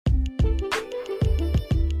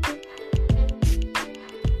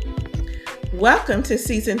Welcome to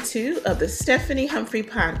Season 2 of the Stephanie Humphrey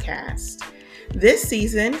podcast. This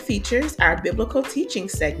season features our biblical teaching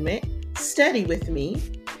segment, Study With Me,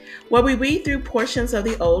 where we read through portions of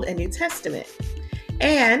the Old and New Testament,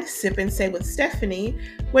 and Sip and Say with Stephanie,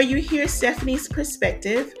 where you hear Stephanie's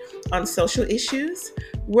perspective on social issues,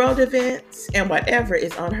 world events, and whatever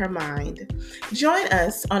is on her mind. Join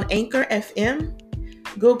us on Anchor FM,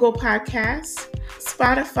 Google Podcasts,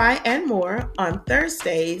 Spotify, and more on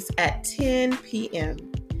Thursdays at 10 p.m.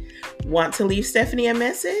 Want to leave Stephanie a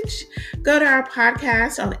message? Go to our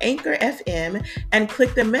podcast on Anchor FM and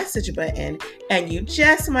click the message button, and you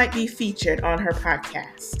just might be featured on her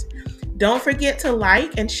podcast. Don't forget to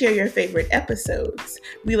like and share your favorite episodes.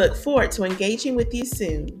 We look forward to engaging with you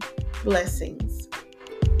soon. Blessings.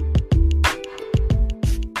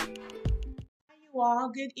 All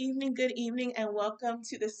good evening, and welcome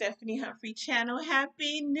to the Stephanie Humphrey channel.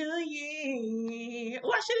 Happy New Year.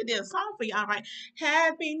 Oh, I should have did a song for y'all, right?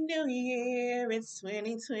 Happy New Year. It's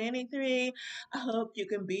 2023. I hope you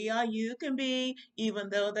can be all you can be, even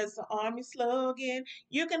though that's the Army slogan.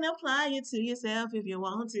 You can apply it to yourself if you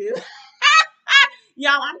want to.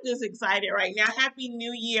 Y'all, I'm just excited right now. Happy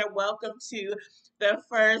New Year. Welcome to the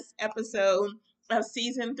first episode of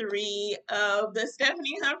Season 3 of the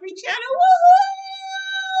Stephanie Humphrey channel.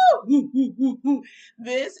 Woohoo!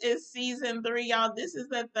 This is Season 3, y'all. This is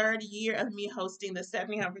the third year of me hosting the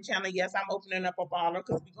Stephanie Humphrey channel. Yes, I'm opening up a bottle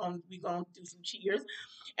because we're gonna do some cheers.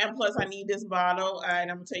 And plus, I need this bottle,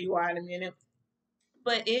 and I'm going to tell you why in a minute.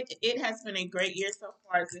 But it has been a great year so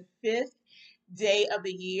far. It's the fifth day of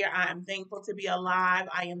the year. I am thankful to be alive.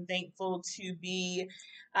 I am thankful to be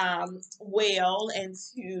well and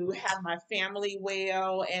to have my family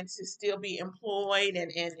well and to still be employed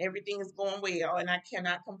and everything is going well and I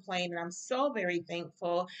cannot complain. And I'm so very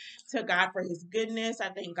thankful to God for his goodness.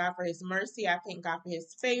 I thank God for his mercy. I thank God for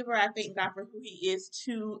his favor. I thank God for who he is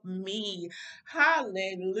to me.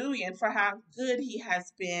 Hallelujah. And for how good he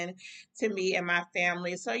has been to me and my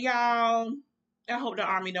family. So y'all, I hope the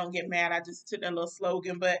Army don't get mad. I just took that little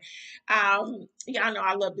slogan, but y'all know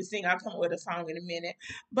I love to sing. I'll come up with a song in a minute.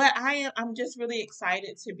 But I'm just really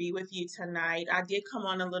excited to be with you tonight. I did come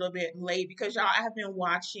on a little bit late because y'all, I have been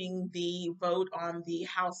watching the vote on the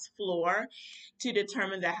House floor to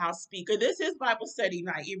determine the House Speaker. This is Bible study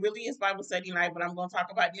night. It really is Bible study night, but I'm going to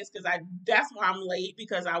talk about this because that's why I'm late,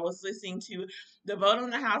 because I was listening to the vote on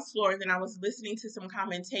the House floor, and then I was listening to some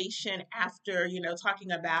commentation after,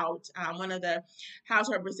 talking about one of the House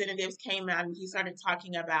representatives came out and he started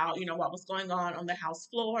talking about, what was going on the House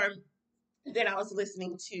floor. And then I was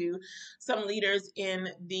listening to some leaders in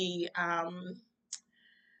the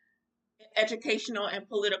educational and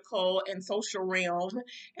political and social realm,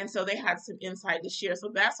 and so they had some insight to share. So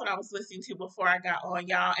that's what I was listening to before I got on,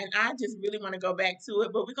 y'all, and I just really want to go back to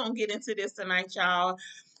it, but we're gonna get into this tonight, y'all.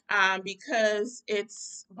 Because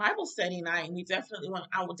it's Bible study night, and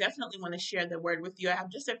I will definitely want to share the word with you. I have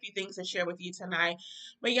just a few things to share with you tonight.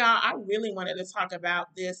 But y'all, I really wanted to talk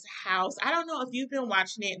about this house. I don't know if you've been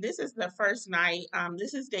watching it. This is the first night.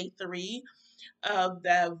 This is day 3 of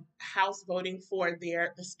the House voting for the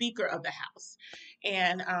Speaker of the House.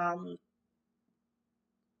 And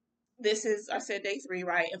this is, I said day 3,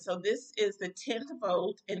 right? And so this is the 10th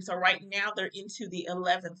vote. And so right now they're into the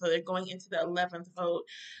 11th. So they're going into the 11th vote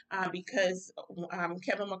because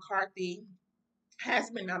Kevin McCarthy has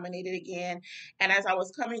been nominated again. And as I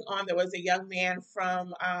was coming on, there was a young man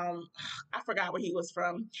from, I forgot where he was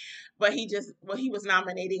from, but he was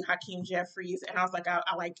nominating Hakeem Jeffries. And I was like, I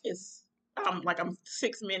like, I'm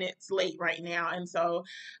 6 minutes late right now. And so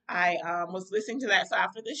I was listening to that. So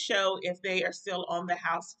after the show, if they are still on the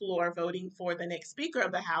House floor voting for the next Speaker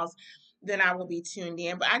of the House, then I will be tuned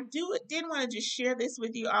in. But I did want to just share this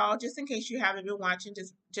with you all, just in case you haven't been watching,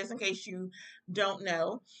 just in case you don't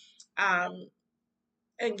know.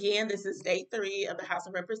 Again, this is day 3 of the House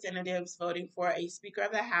of Representatives voting for a Speaker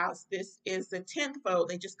of the House. This is the 10th vote.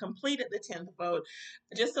 They just completed the 10th vote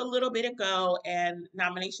just a little bit ago, and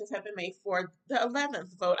nominations have been made for the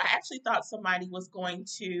 11th vote. I actually thought somebody was going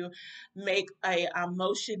to make a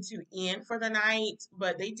motion to end for the night,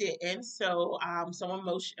 but they didn't. So someone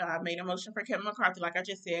made a motion for Kevin McCarthy, like I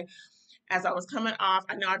just said. As I was coming off,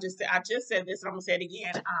 I know I just said this, and I'm gonna say it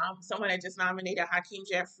again. Someone had just nominated Hakeem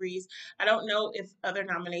Jeffries. I don't know if other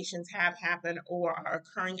nominations have happened or are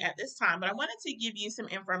occurring at this time, but I wanted to give you some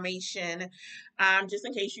information, just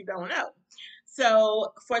in case you don't know.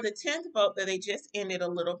 So for the 10th vote that they just ended a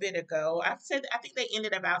little bit ago, I think they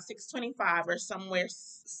ended about 6:25 or somewhere,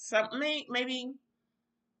 maybe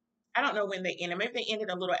I don't know when they ended. Maybe they ended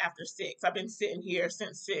a little after 6. I've been sitting here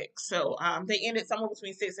since 6. So they ended somewhere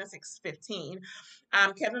between 6 and 6:15.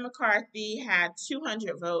 Kevin McCarthy had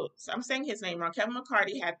 200 votes. I'm saying his name wrong. Kevin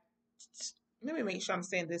McCarthy had, let me make sure I'm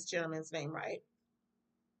saying this gentleman's name right.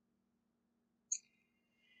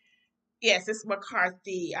 Yes, it's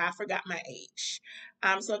McCarthy. I forgot my age.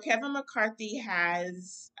 So Kevin McCarthy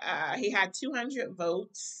he had 200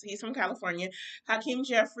 votes. He's from California. Hakeem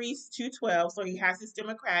Jeffries 212, so he has his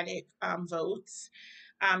Democratic votes.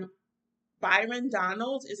 Um, Byron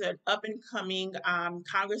Donalds is an up and coming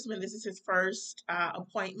congressman. This is his first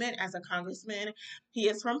appointment as a congressman. He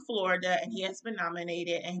is from Florida and he has been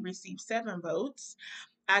nominated and he received 7 votes.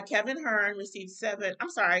 Kevin Hearn received 7. I'm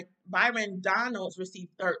sorry, Byron Donalds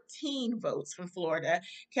received 13 votes from Florida.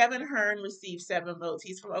 Kevin Hearn received 7 votes.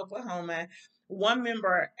 He's from Oklahoma. One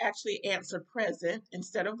member actually answered present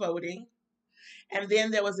instead of voting, and then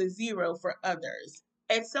there was a 0 for others.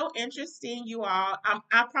 It's so interesting, you all.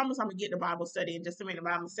 I promise I'm gonna get the Bible study in just a minute,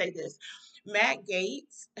 but I'm gonna say this. Matt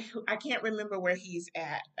Gaetz, I can't remember where he's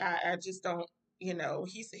at. I just don't,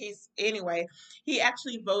 he's anyway. He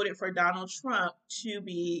actually voted for Donald Trump to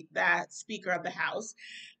be that Speaker of the House,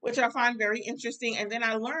 which I find very interesting. And then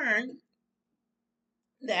I learned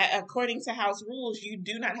that according to House rules, you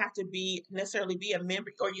do not have to be necessarily be a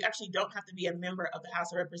member, or you actually don't have to be a member of the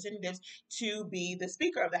House of Representatives to be the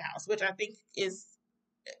Speaker of the House, which I think is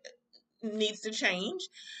needs to change.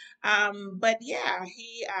 But yeah,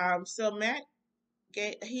 so Matt,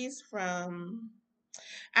 he's from.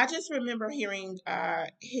 I just remember hearing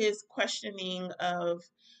his questioning of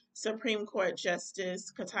Supreme Court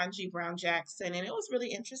Justice Ketanji Brown Jackson, and it was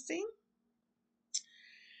really interesting.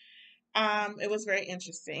 It was very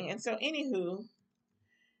interesting, and so anywho,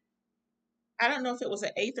 I don't know if it was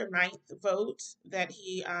an eighth or ninth vote that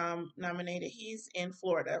he nominated. He's in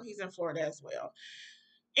Florida. He's in Florida as well.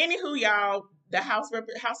 Anywho, y'all, the House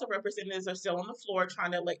of Representatives are still on the floor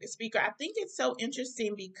trying to elect the speaker. I think it's so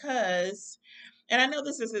interesting because, and I know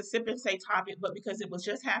this is a sip and say topic, but because it was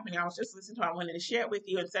just happening, I was just listening to it, I wanted to share it with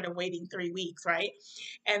you instead of waiting 3 weeks, right?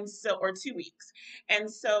 And so, or 2 weeks. And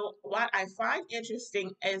so, what I find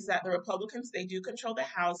interesting is that the Republicans, they do control the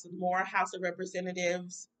House. More House of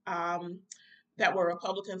Representatives that were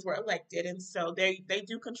Republicans were elected, and so they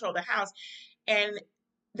do control the House, and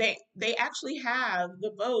they actually have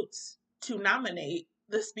the votes to nominate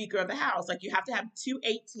the Speaker of the House. Like you have to have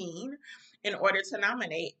 218 in order to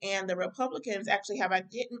nominate, and the Republicans actually have. I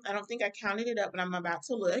don't think I counted it up, but I'm about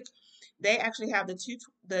to look. They actually have the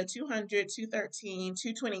 200, 213,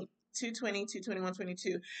 220. 220, 221,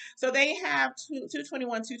 22. So they have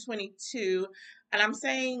 221, 222. And I'm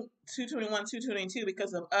saying 221, 222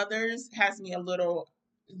 because of others has me a little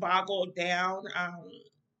boggled down.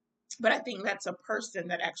 But I think that's a person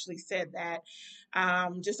that actually said that,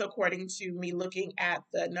 just according to me looking at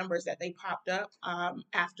the numbers that they popped up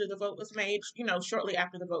after the vote was made, shortly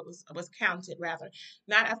after the vote was counted, rather.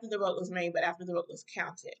 Not after the vote was made, but after the vote was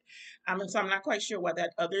counted. And so I'm not quite sure what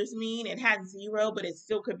that others mean. It had 0, but it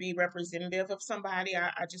still could be representative of somebody.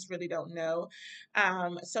 I just really don't know.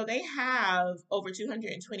 So they have over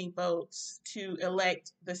 220 votes to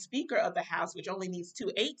elect the Speaker of the House, which only needs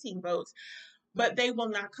 218 votes, but they will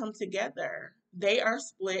not come together. They are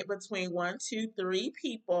split between 1, 2, 3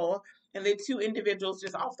 people, and the 2 individuals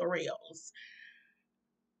just off the rails.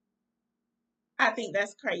 I think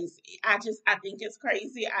that's crazy. I think it's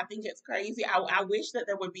crazy. I think it's crazy. I wish that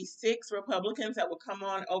there would be 6 Republicans that would come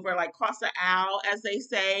on over, like cross the aisle, as they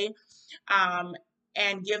say, um,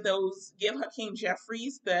 and give Hakeem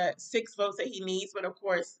Jeffries the 6 votes that he needs. But of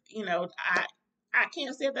course, I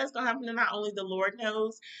can't say if that's gonna happen or not. Only the Lord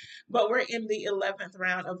knows. But we're in the 11th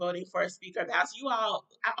round of voting for a Speaker of the House. You all,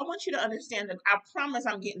 I want you to understand that I promise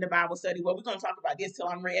I'm getting the Bible study. Well, we're gonna talk about this till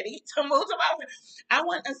I'm ready to move to Bible. I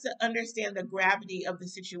want us to understand the gravity of the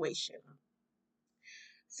situation.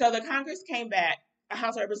 So the Congress came back, the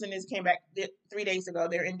House of Representatives came back 3 days ago.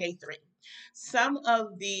 They're in day 3. Some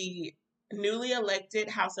of the newly elected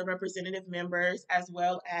House of Representative members, as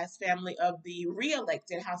well as family of the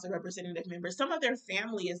re-elected House of Representative members, some of their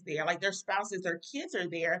family is there, like their spouses, their kids are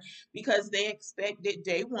there because they expected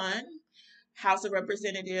day 1 House of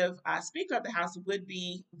Representative Speaker of the House would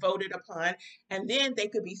be voted upon, and then they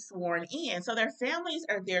could be sworn in. So their families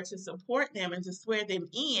are there to support them and to swear them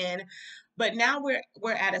in. But now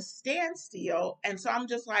we're at a standstill, and so I'm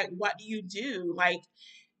just like, what do you do? Like,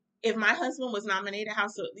 if my husband was nominated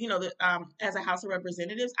as a House of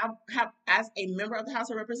Representatives, I have as a member of the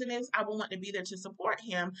House of Representatives, I would want to be there to support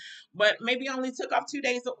him. But maybe I only took off 2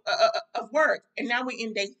 days of work, and now we're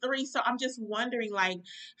in day 3. So I'm just wondering, like,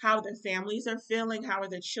 how the families are feeling, how are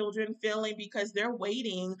the children feeling, because they're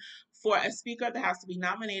waiting for a Speaker of the House to be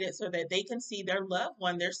nominated so that they can see their loved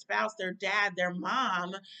one, their spouse, their dad, their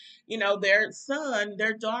mom, their son,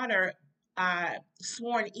 their daughter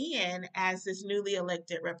sworn in as this newly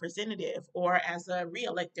elected representative or as a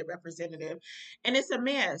re-elected representative. And it's a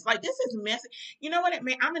mess. Like, this is messy. You know what it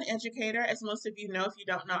means? I'm an educator, as most of you know. If you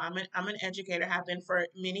don't know, I'm an educator, have been for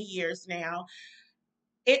many years now.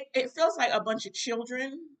 It feels like a bunch of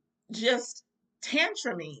children just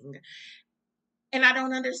tantruming, and I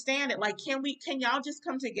don't understand it. Like, can y'all just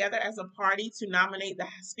come together as a party to nominate the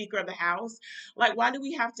Speaker of the House? Like, why do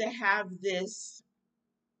we have to have this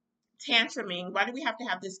tantruming? Why do we have to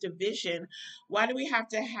have this division? Why do we have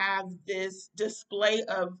to have this display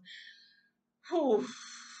of who?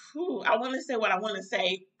 I want to say what I want to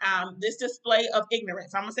say. This display of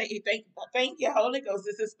ignorance. I'm gonna say thank you, Holy Ghost.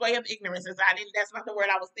 This display of ignorance. I didn't. That's not the word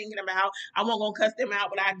I was thinking about. I won't gonna cuss them out,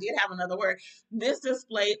 but I did have another word. This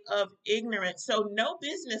display of ignorance. So no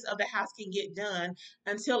business of the House can get done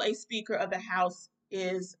until a Speaker of the House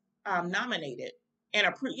is nominated and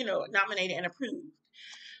approved. Nominated and approved.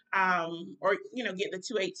 Or get the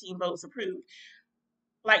 218 votes approved.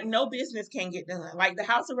 Like, no business can get done. Like, the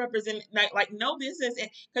House of Representatives, like no business,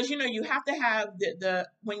 because you have to have the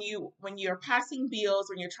when you're passing bills,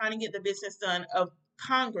 when you're trying to get the business done of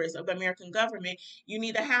Congress, of the American government, you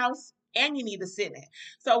need the House and you need the Senate.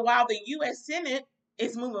 So while the U.S. Senate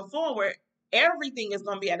is moving forward, everything is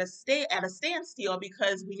going to be at a standstill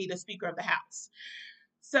because we need a Speaker of the House.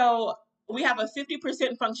 So we have a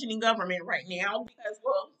 50% functioning government right now because,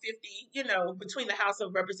 well, 50, between the House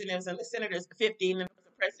of Representatives and the Senators, 50, and the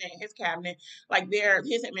president and his cabinet, like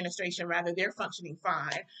his administration rather, they're functioning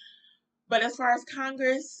fine. But as far as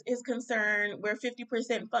Congress is concerned, we're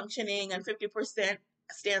 50% functioning and 50%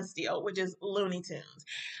 standstill, which is Looney Tunes.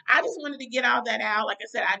 I just wanted to get all that out. Like I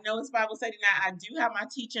said, I know it's Bible study now. I do have my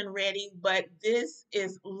teaching ready, but this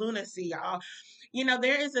is lunacy, y'all.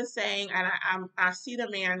 There is a saying, and I see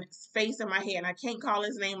the man's face in my head, and I can't call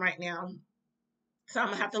his name right now, so I'm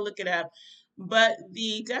gonna have to look it up. But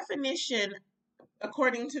the definition,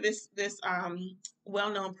 according to this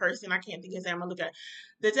well-known person, I can't think of his name. I'm gonna look at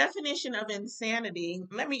the definition of insanity.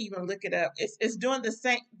 Let me even look it up. It's doing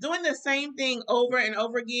the same thing over and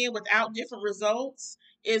over again without different results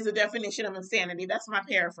is the definition of insanity. That's my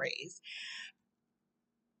paraphrase.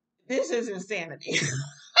 This is insanity.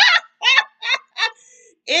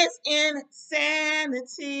 It's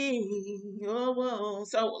insanity. Oh, whoa.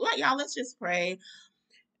 So, like, y'all, let's just pray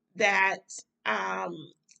that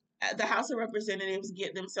um the House of Representatives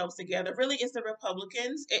get themselves together. Really, it's the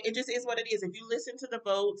Republicans. It just is what it is. If you listen to the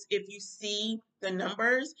votes, if you see the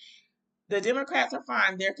numbers, the Democrats are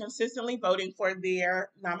fine. They're consistently voting for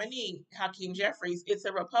their nominee, Hakeem Jeffries. It's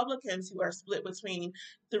the Republicans who are split between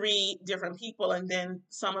three different people, and then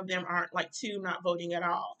some of them aren't, like two not voting at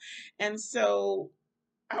all. And so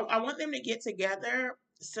I want them to get together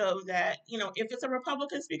so that, if it's a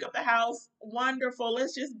Republican Speaker of the House, wonderful.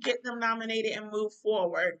 Let's just get them nominated and move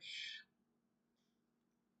forward.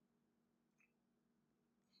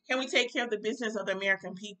 Can we take care of the business of the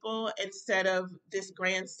American people instead of this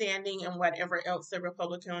grandstanding and whatever else the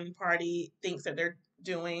Republican Party thinks that they're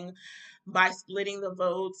doing by splitting the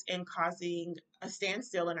votes and causing a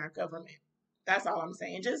standstill in our government? That's all I'm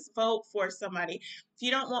saying. Just vote for somebody. If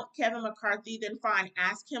you don't want Kevin McCarthy, then fine.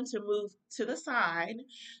 Ask him to move to the side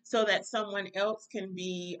so that someone else can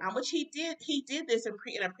be, which he did. He did this in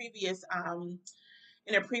a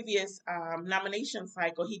previous nomination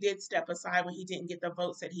cycle. He did step aside when he didn't get the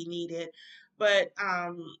votes that he needed. But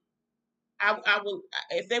I will,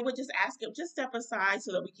 if they would just ask him, just step aside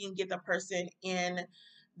so that we can get the person in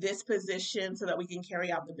this position so that we can carry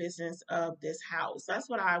out the business of this house. That's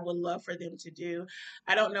what I would love for them to do.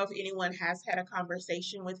 I don't know if anyone has had a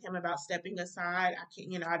conversation with him about stepping aside.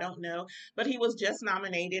 I don't know, but he was just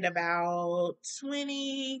nominated about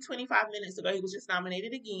 25 minutes ago. He was just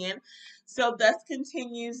nominated again. So thus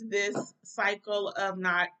continues this cycle of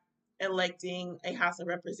not electing a House of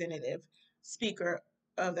Representative Speaker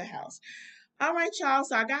of the House. All right, y'all.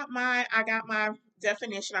 So I got my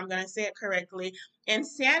definition. I'm going to say it correctly.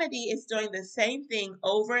 Insanity is doing the same thing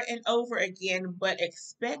over and over again, but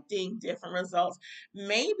expecting different results.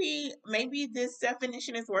 Maybe this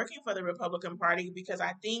definition is working for the Republican Party because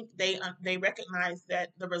I think they recognize that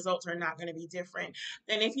the results are not going to be different.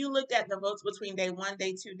 And if you looked at the votes between day 1,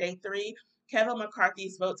 day 2, day 3, Kevin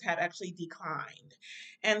McCarthy's votes have actually declined.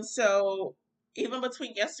 And so even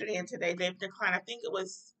between yesterday and today, they've declined. I think it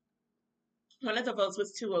was one of the votes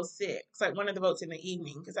was 206, like one of the votes in the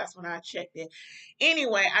evening, because that's when I checked it.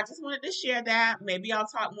 Anyway, I just wanted to share that. Maybe I'll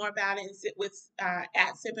talk more about it and sit with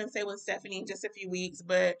at Sip and Say with Stephanie in just a few weeks.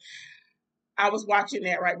 But I was watching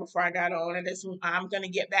that right before I got on, and I'm going to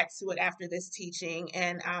get back to it after this teaching.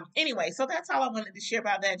 And anyway, so that's all I wanted to share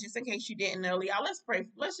about that, just in case you didn't know. Y'all, let's pray.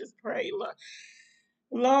 Let's just pray. Look,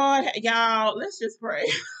 Lord, y'all, let's just pray.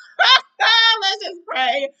 Let's just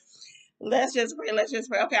pray. Let's just pray. Let's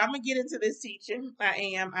just pray. Okay, I'm gonna get into this teaching. I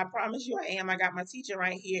am. I promise you, I am. I got my teaching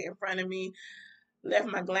right here in front of me. Left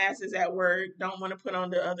my glasses at work. Don't want to put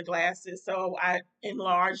on the other glasses, so I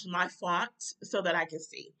enlarged my font so that I can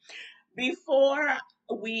see. Before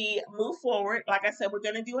we move forward, like I said, we're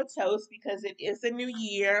going to do a toast because it is a new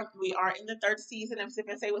year. We are in the third season of Sip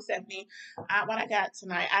and Say with Stephanie. What I got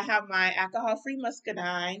tonight, I have my alcohol-free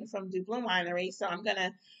muscadine from Dublin Winery. So I'm going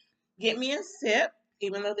to get me a sip.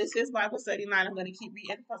 Even though this is Bible study night, I'm going to keep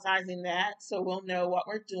re-emphasizing that so we'll know what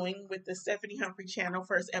we're doing with the Stephanie Humphrey channel,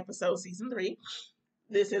 first episode, season 3.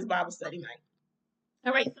 This is Bible study night.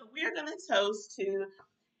 All right, so we're going to toast to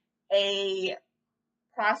a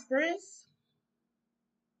prosperous,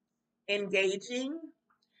 engaging,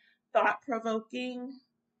 thought-provoking,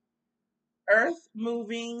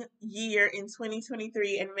 earth-moving year in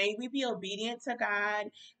 2023. And may we be obedient to God.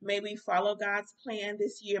 May we follow God's plan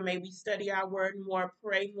this year. May we study our word more,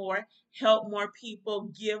 pray more, help more people,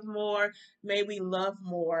 give more. May we love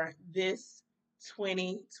more this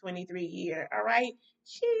 2023 year. All right?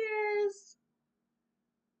 Cheers.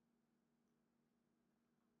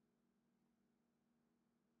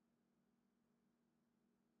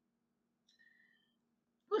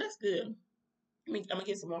 Oh, that's good. I'm going to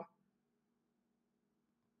get some more.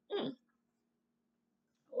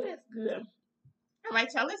 Oh, that's good. All right,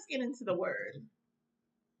 y'all, let's get into the word.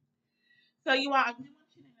 So, you all, I do want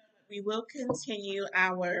you to know that we will continue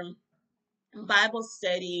our Bible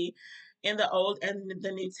study in the Old and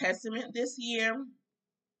the New Testament this year.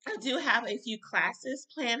 I do have a few classes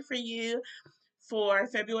planned for you for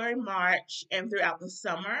February, March, and throughout the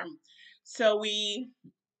summer. So, we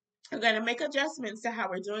are going to make adjustments to how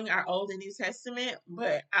we're doing our Old and New Testament,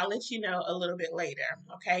 but I'll let you know a little bit later,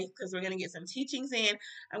 okay? Because we're going to get some teachings in.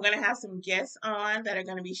 I'm going to have some guests on that are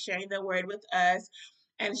going to be sharing the word with us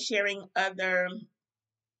and sharing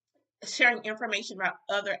information about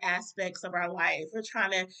other aspects of our life. We're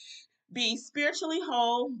trying to be spiritually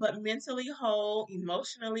whole, but mentally whole,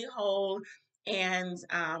 emotionally whole, and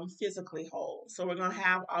physically whole. So we're going to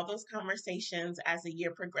have all those conversations as the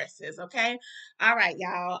year progresses, okay? All right,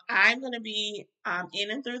 y'all. I'm going to be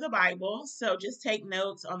in and through the Bible, so just take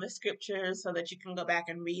notes on the scriptures so that you can go back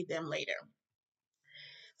and read them later.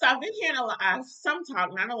 So I've been hearing a lot, some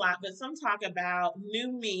talk, not a lot, but some talk about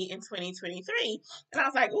new me in 2023. And I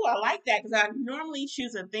was like, oh, I like that because I normally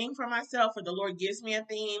choose a theme for myself, or the Lord gives me a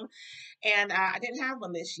theme. And I didn't have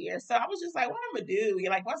one this year. So I was just like, what am I going to do?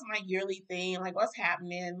 You're like, what's my yearly theme? Like, what's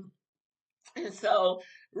happening? And so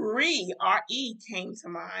R-E came to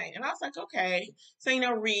mind. And I was like, okay. So,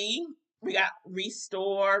 we got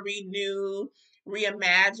restore, renew,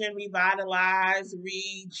 reimagine, revitalize,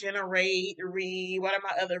 regenerate, what are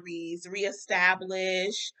my other re's?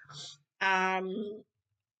 Reestablish, um,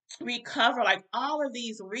 recover, like all of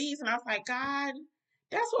these re's. And I was like, God,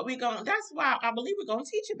 that's why I believe we're going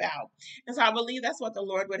to teach about. And so I believe that's what the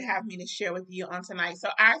Lord would have me to share with you on tonight. So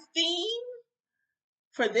our theme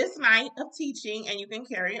for this night of teaching, and you can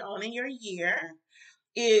carry it on in your year,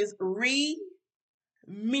 is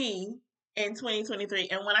me in 2023.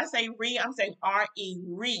 And when I say I'm saying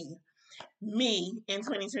re me in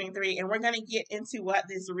 2023. And we're going to get into what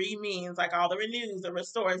this means, like all the renews, the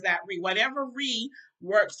restores, that whatever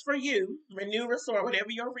works for you, renew, restore, whatever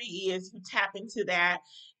your is, you tap into that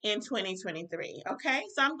in 2023. Okay.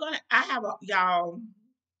 So I have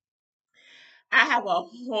a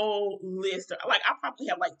whole list. Like, I probably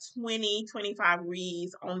have like 20, 25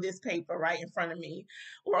 reads on this paper right in front of me,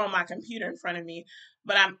 or on my computer in front of me.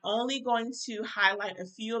 But I'm only going to highlight a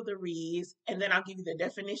few of the reads, and then I'll give you the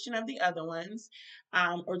definition of the other ones,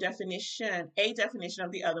 or a definition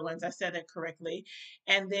of the other ones. I said that correctly.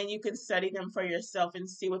 And then you can study them for yourself and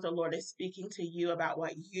see what the Lord is speaking to you about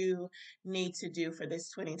what you need to do for this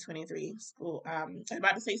 2023 school. I'm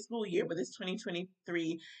about to say school year, but this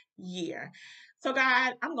 2023 year. So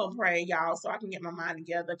God, I'm gonna pray, y'all, so I can get my mind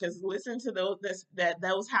together. Because listen to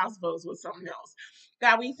those house votes was something else.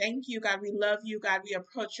 God, we thank you. God, we love you. God, we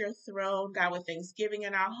approach your throne. God, with thanksgiving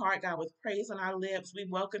in our heart. God, with praise on our lips. We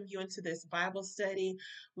welcome you into this Bible study,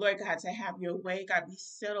 Lord God, to have your way. God, we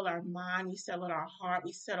settle our mind. We settle our heart.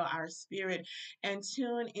 We settle our spirit, and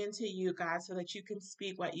tune into you, God, so that you can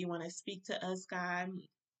speak what you want to speak to us, God.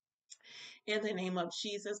 in the name of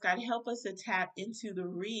Jesus. God, help us to tap into the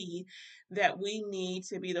re that we need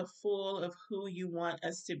to be the full of who you want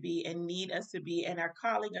us to be and need us to be and are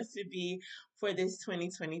calling us to be for this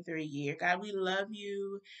 2023 year. God, we love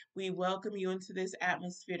you. We welcome you into this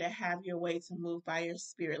atmosphere to have your way, to move by your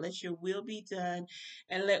spirit. Let your will be done,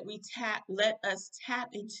 and let us tap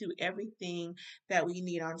into everything that we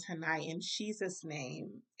need on tonight. In Jesus' name,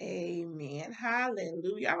 amen.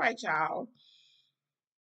 Hallelujah. All right, y'all.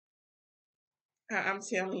 I'm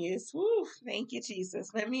telling you, woo, thank you,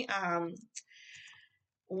 Jesus. Let me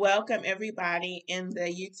welcome everybody in the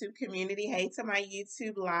YouTube community. Hey to my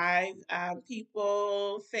YouTube live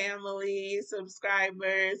people, family,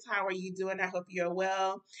 subscribers. How are you doing? I hope you're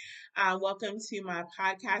well. Welcome to my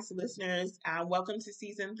podcast listeners. Welcome to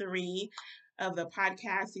season 3 of the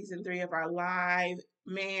podcast, season 3 of our live.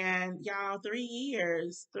 Man, y'all, 3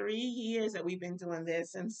 years that we've been doing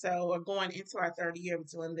this. And so we're going into our third year of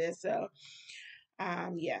doing this. So,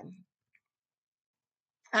 yeah.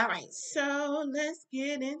 All right, so let's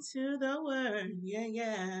get into the word. Yeah,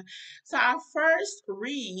 yeah. So our first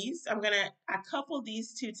reads, I couple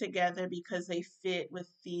these two together because they fit with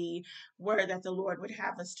the word that the Lord would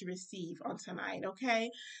have us to receive on tonight,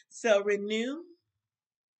 okay? So renew,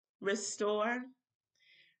 restore,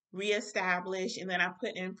 reestablish, and then I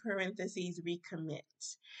put in parentheses recommit.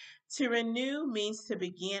 To renew means to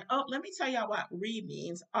begin. Oh, let me tell y'all what re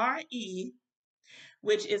means. R-E,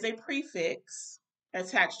 which is a prefix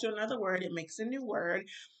attached to another word. It makes a new word.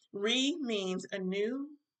 Re means anew,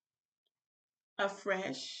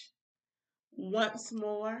 afresh, once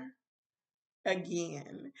more,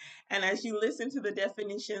 again. And as you listen to the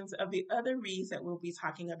definitions of the other reads that we'll be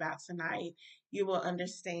talking about tonight, you will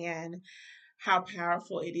understand how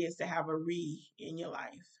powerful it is to have a re in your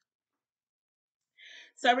life.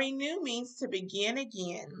 So renew means to begin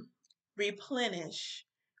again, replenish,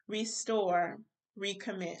 restore,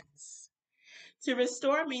 recommence. To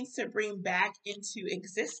restore means to bring back into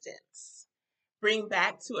existence, bring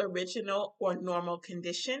back to original or normal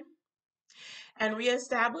condition. And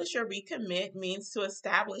reestablish or recommit means to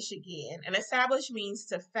establish again. And establish means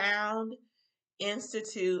to found,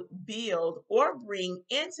 institute, build, or bring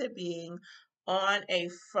into being on a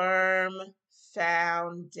firm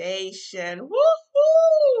foundation.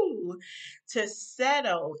 Woohoo! To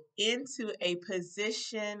settle into a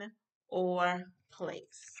position or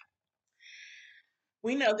place.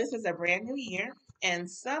 We know this is a brand new year, and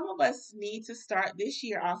some of us need to start this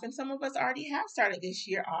year off, and some of us already have started this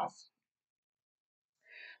year off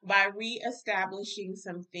by reestablishing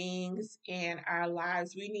some things in our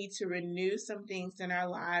lives. We need to renew some things in our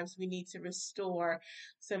lives. We need to restore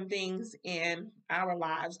some things in our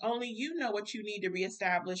lives. Only you know what you need to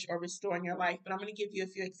reestablish or restore in your life, but I'm going to give you a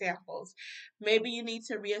few examples. Maybe you need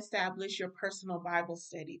to reestablish your personal Bible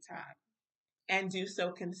study time and do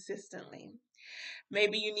so consistently.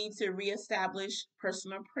 Maybe you need to reestablish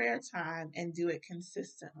personal prayer time and do it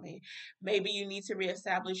consistently. Maybe you need to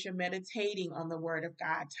reestablish your meditating on the Word of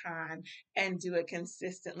God time and do it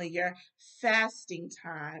consistently. Your fasting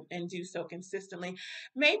time and do so consistently.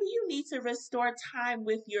 Maybe you need to restore time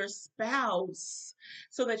with your spouse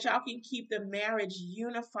so that y'all can keep the marriage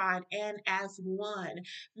unified and as one.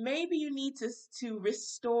 Maybe you need to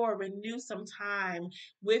renew some time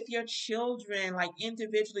with your children, like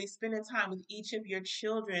individually spending time with each of your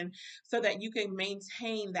children so that you can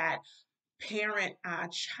maintain that parent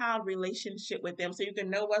child relationship with them so you can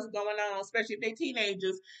know what's going on, especially if they're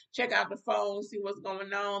teenagers. Check out the phone, see what's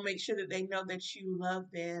going on, make sure that they know that you love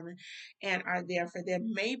them and are there for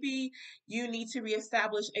them. Maybe you need to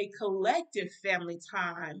reestablish a collective family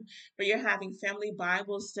time where you're having family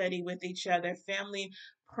Bible study with each other, family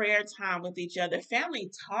prayer time with each other, family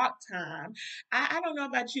talk time. I don't know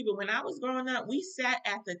about you, but when I was growing up, we sat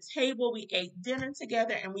at the table, we ate dinner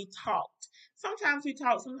together, and we talked. Sometimes we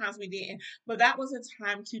talked, sometimes we didn't, but that was a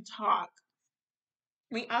time to talk.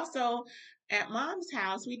 We also, at mom's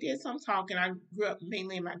house, we did some talking. I grew up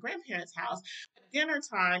mainly in my grandparents' house. Dinner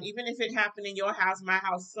time, even if it happened in your house, my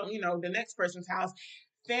house, so, the next person's house,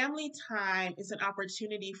 family time is an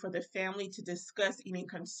opportunity for the family to discuss any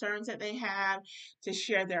concerns that they have, to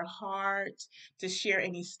share their heart, to share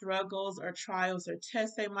any struggles or trials or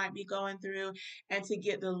tests they might be going through, and to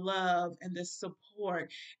get the love and the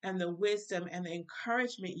support and the wisdom and the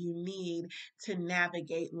encouragement you need to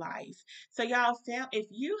navigate life. So, y'all, if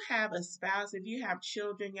you have a spouse, if you have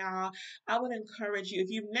children, y'all, I would encourage you,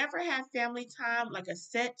 if you've never had family time, like a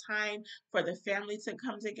set time for the family to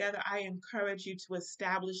come together, I encourage you to establish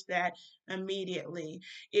establish that immediately.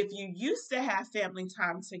 If you used to have family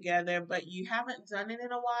time together, but you haven't done it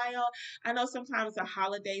in a while, I know sometimes the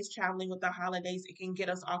holidays, traveling with the holidays, it can get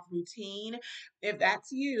us off routine. If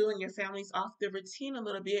that's you and your family's off the routine a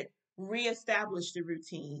little bit, reestablish the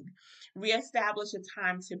routine. Reestablish a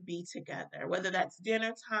time to be together, whether that's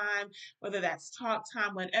dinner time, whether that's talk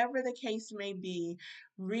time, whatever the case may be.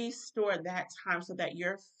 Restore that time so that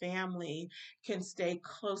your family can stay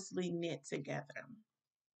closely knit together.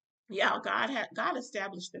 Yeah, God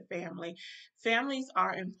established the family. Families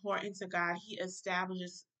are important to God. He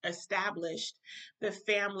established the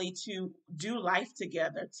family to do life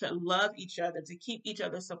together, to love each other, to keep each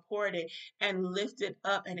other supported and lifted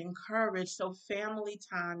up and encouraged. So family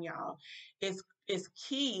time, y'all, is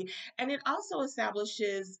key. And it also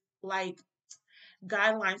establishes like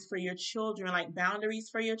guidelines for your children, like boundaries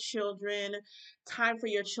for your children, time for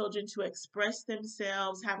your children to express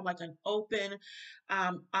themselves, have like an open,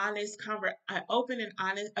 open and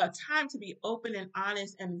honest, a time to be open and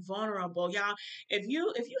honest and vulnerable. Y'all, if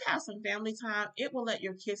you have some family time, it will let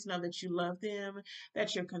your kids know that you love them,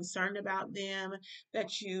 that you're concerned about them,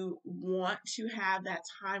 that you want to have that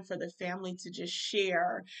time for the family to just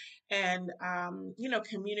share and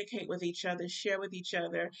communicate with each other, share with each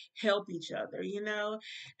other, help each other.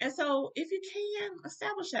 And so if you can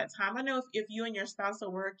establish that time, I know if you and your spouse are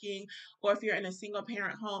working or if you're in a single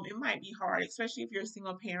parent home, it might be hard, especially if you're a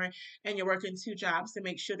single parent and you're working two jobs to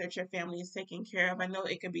make sure that your family is taken care of. I know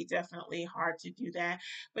it can be definitely hard to do that,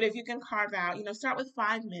 but if you can carve out, start with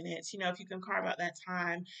 5 minutes, if you can carve out that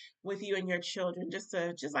time with you and your children, just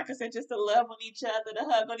like I said, just to love on each other, to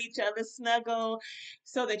hug on each other, snuggle,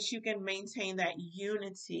 so that you can maintain that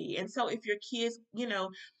unity. And so if your kids,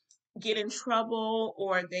 get in trouble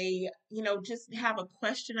or they, just have a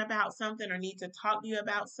question about something or need to talk to you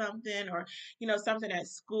about something or, something at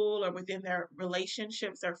school or within their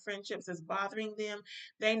relationships or friendships is bothering them,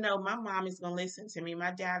 they know my mom is going to listen to me.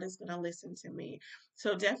 My dad is going to listen to me.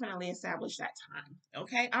 So definitely establish that time.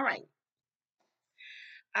 Okay. All right.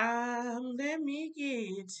 Let me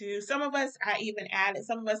get to some of us. I even added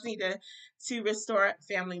some of us need to restore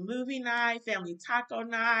family movie night, family taco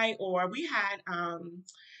night, or we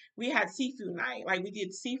had seafood night. Like we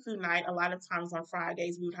did seafood night a lot of times on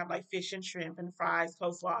Fridays. We would have like fish and shrimp and fries,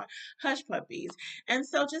 coleslaw, hush puppies, and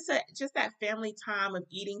so just that family time of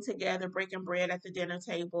eating together, breaking bread at the dinner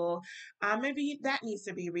table. Maybe that needs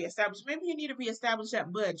to be reestablished. Maybe you need to reestablish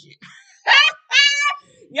that budget.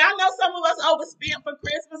 Y'all know some of us overspent for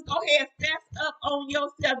Christmas. Go ahead, fess up on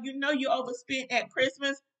yourself. You know you overspent at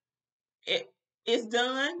Christmas. it it's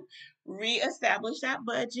done. Reestablish that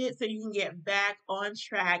budget so you can get back on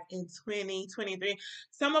track in 2023.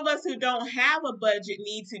 Some of us who don't have a budget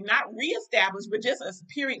need to not reestablish, but just a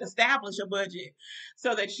period establish a budget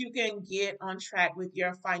so that you can get on track with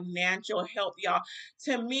your financial health, y'all.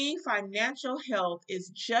 To me, financial health is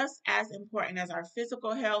just as important as our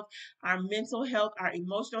physical health, our mental health, our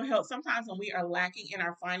emotional health. Sometimes when we are lacking in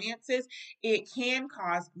our finances, it can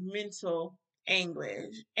cause mental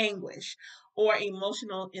anguish or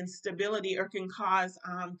emotional instability, or can cause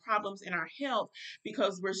problems in our health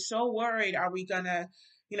because we're so worried, are we gonna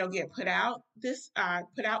get put out this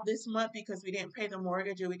month because we didn't pay the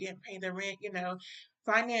mortgage or we didn't pay the rent.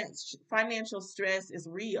 Financial stress is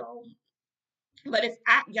real. But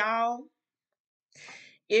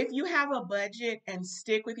if you have a budget and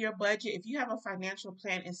stick with your budget, if you have a financial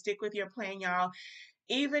plan and stick with your plan, y'all,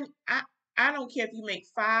 even I don't care if you make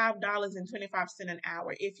 $5.25 an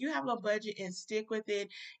hour. If you have a budget and stick with it,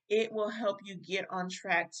 it will help you get on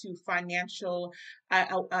track to financial what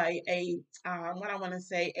I want to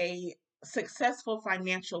say, a successful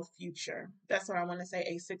financial future. That's what I want to say,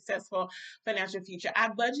 a successful financial future. I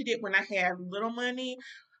budgeted when I had little money.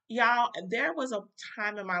 Y'all, there was a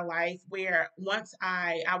time in my life where once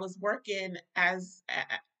I was working as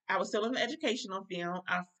I was still in the educational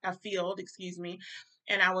field, excuse me,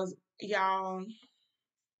 and I was, y'all,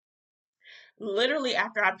 literally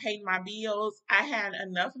after I paid my bills, I had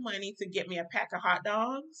enough money to get me a pack of hot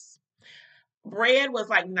dogs. Bread was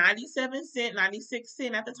like 97 cent, 96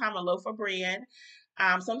 cent at the time, a loaf of bread.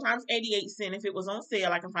 Sometimes 88 cent if it was on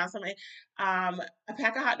sale. I can find some. A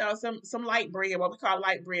pack of hot dogs, some light bread, what we call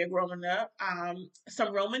light bread growing up.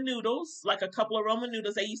 Some Roman noodles, like a couple of Roman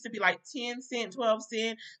noodles. They used to be like 10 cent, 12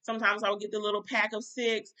 cent. Sometimes I would get the little pack of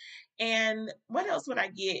six. And what else would I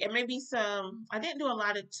get? And maybe I didn't do a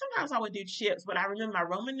lot of, sometimes I would do chips, but I remember my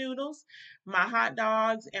Roman noodles, my hot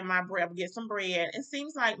dogs, and my bread. I would get some bread. It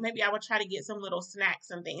seems like maybe I would try to get some little snacks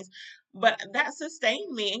and things, but that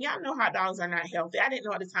sustained me. And y'all know hot dogs are not healthy. I didn't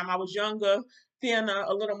know at the time. I was younger, thinner,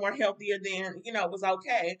 a little more healthier, then it was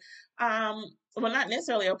okay. Well, not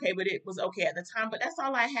necessarily okay, but it was okay at the time. But that's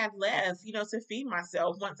all I had left, to feed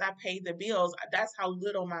myself once I paid the bills. That's how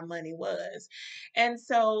little my money was. And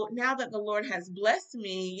so now that the Lord has blessed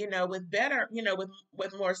me, with better,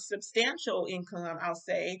 with more substantial income, I'll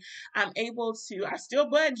say, I'm able to, I still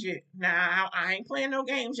budget. Now I ain't playing no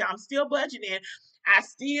games, y'all. I'm still budgeting. I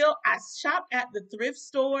shop at the thrift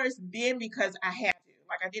stores then because I had to.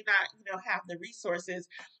 Like I did not, have the resources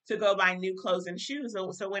to go buy new clothes and shoes.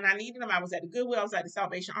 So when I needed them, I was at the Goodwill, I was at the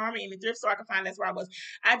Salvation Army, any thrift store I could find. That's where I was.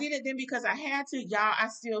 I did it then because I had to. Y'all, I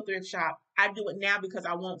still thrift shop. I do it now because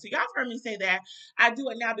I want to. Y'all have heard me say that. I do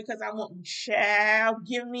it now because I want. Child,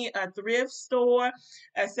 give me a thrift store,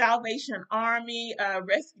 a Salvation Army,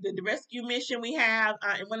 the rescue mission we have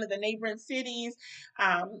in one of the neighboring cities.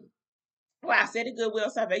 Um, well, I said a Goodwill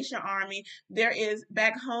Salvation Army. There is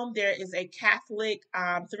back home. There is a Catholic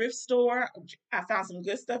thrift store. I found some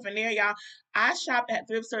good stuff in there, y'all. I shop at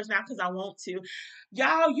thrift stores now because I want to.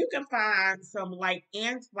 Y'all, you can find some like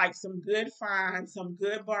some good finds, some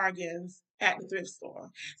good bargains at the thrift store.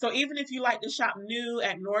 So even if you like to shop new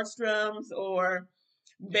at Nordstrom's or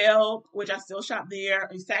Bell, which I still shop there, or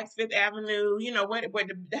Saks Fifth Avenue, even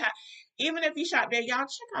if you shop there, y'all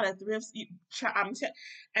check out a thrift.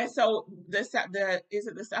 And so the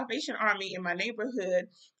Salvation Army in my neighborhood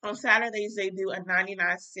on Saturdays they do a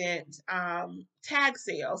 99 cent tag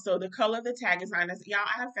sale. So the color of the tag is 99 cents. Y'all,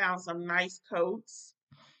 I have found some nice coats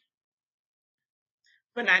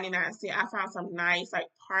for 99 cents. I found some nice like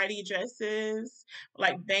party dresses,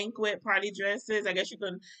 like banquet party dresses. I guess you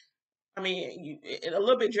can. I mean, a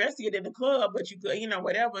little bit dressier than the club, but you could,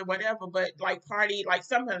 whatever, whatever. But like party, like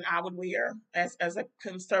something I would wear as a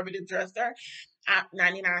conservative dresser.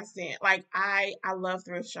 99 cent. Like I love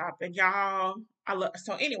thrift shopping, y'all. I love.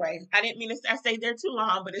 So anyway, I didn't mean to. I stayed there too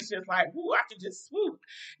long, but it's just like, whoo, I could just swoop.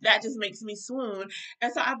 That just makes me swoon.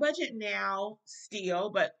 And so I budget now still,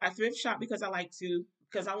 but I thrift shop because I like to.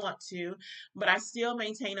 Because I want to, but I still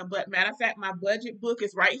maintain a but. Matter of fact, my budget book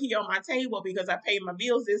is right here on my table because I paid my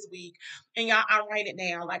bills this week, and y'all, I write it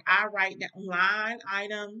down. Like I write down line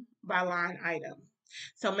item by line item.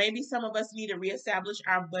 So maybe some of us need to reestablish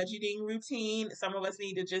our budgeting routine. Some of us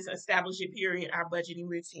need to just establish it, period, our budgeting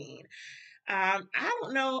routine. I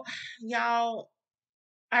don't know, y'all.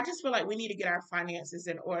 I just feel like we need to get our finances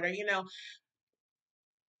in order.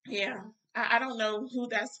 Yeah. I don't know who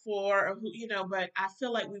that's for or who, but I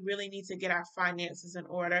feel like we really need to get our finances in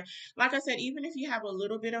order. Like I said, even if you have a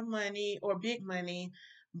little bit of money or big money,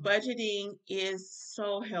 budgeting is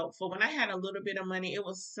so helpful. When I had a little bit of money, it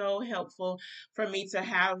was so helpful for me to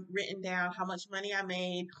have written down how much money I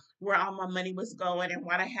made, where all my money was going, and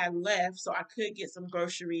what I had left so I could get some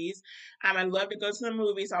groceries. I love to go to the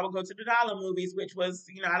movies. So I would go to the dollar movies, which was,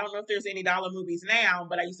 I don't know if there's any dollar movies now,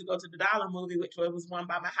 but I used to go to the dollar movie, which was one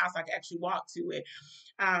by my house. I could actually walk to it.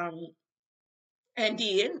 Um, and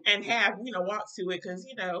did and have, walked to it because,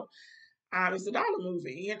 it's a dollar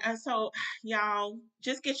movie. And so, y'all,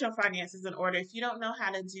 just get your finances in order. If you don't know how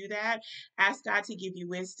to do that, ask God to give you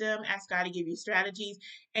wisdom, ask God to give you strategies,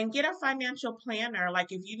 and get a financial planner.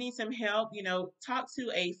 Like if you need some help, talk to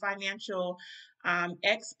a financial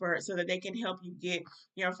expert so that they can help you get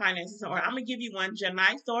your finances in order. I'm going to give you one,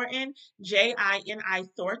 Janai Thornton, Jini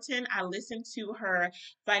Thornton. I listen to her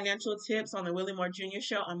financial tips on the Willie Moore Jr.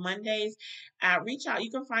 show on Mondays. Reach out. You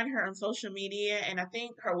can find her on social media, and I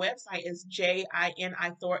think her website is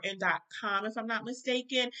jinithornton.com, if I'm not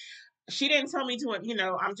mistaken. She didn't tell me to,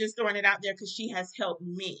 I'm just throwing it out there because she has helped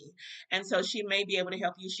me. And so she may be able to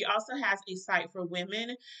help you. She also has a site for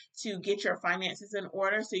women to get your finances in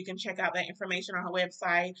order. So you can check out that information on her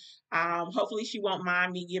website. Hopefully she won't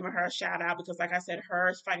mind me giving her a shout out because like I said,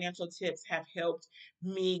 her financial tips have helped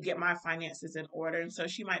me get my finances in order. And so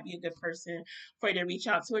she might be a good person for you to reach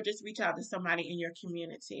out to, or just reach out to somebody in your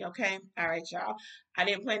community. Okay. All right, y'all. I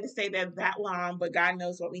didn't plan to stay there that long, but God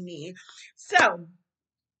knows what we need. So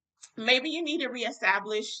maybe you need to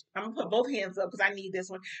reestablish. I'm gonna put both hands up because I need this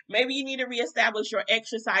one. Maybe you need to reestablish your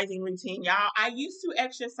exercising routine, y'all. I used to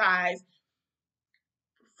exercise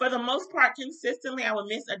for the most part consistently. I would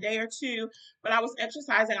miss a day or two, but I was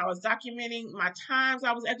exercising. I was documenting my times.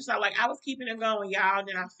 I was exercising, like I was keeping it going, y'all.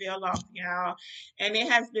 Then I fell off, y'all, and it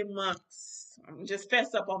has been months. I'm just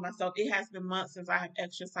fess up on myself. It has been months since I have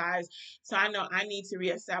exercised, so I know I need to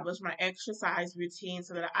reestablish my exercise routine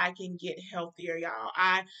so that I can get healthier, y'all.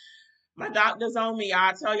 My doctor's on me.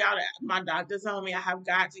 I tell y'all that my doctor's on me. I have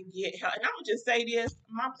got to get help. And I'm gonna just say this: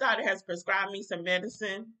 my doctor has prescribed me some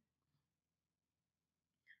medicine.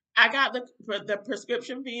 I got the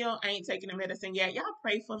prescription pill. I ain't taking the medicine yet. Y'all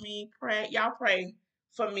pray for me. Pray, y'all pray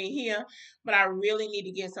for me here, but I really need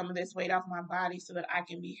to get some of this weight off my body so that I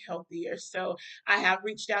can be healthier. So I have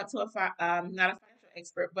reached out to not a financial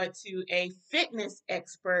expert, but to a fitness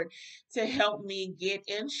expert to help me get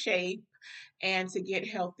in shape and to get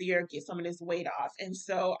healthier, get some of this weight off. And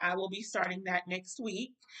so I will be starting that next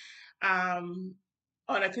week. Um,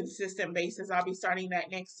 on a consistent basis. I'll be starting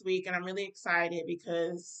that next week, and I'm really excited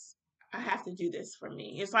because I have to do this for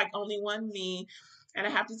me. It's like only one me, and I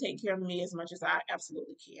have to take care of me as much as I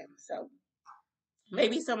absolutely can. So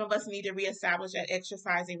maybe some of us need to reestablish an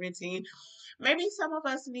exercising routine. Maybe some of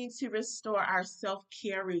us need to restore our self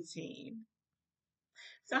care routine.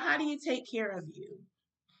 So, how do you take care of you?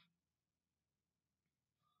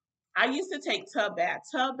 I used to take tub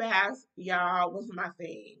baths. Tub baths, y'all, was my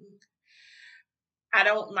thing. I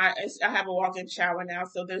don't my I have a walk-in shower now,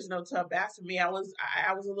 so there's no tub bath for me. I was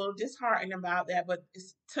a little disheartened about that, but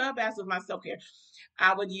tub baths was my self-care.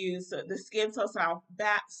 I would use the Skin So Soft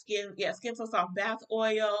bath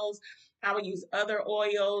oils. I would use other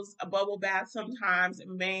oils, a bubble bath sometimes.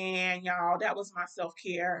 Man, y'all, that was my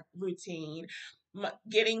self-care routine.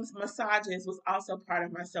 Getting massages was also part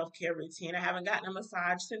of my self-care routine. I haven't gotten a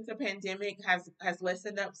massage since the pandemic has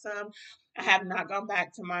lessened up some. I have not gone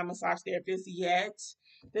back to my massage therapist yet.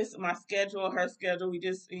 This is my schedule, her schedule. We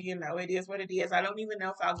just, it is what it is. I don't even know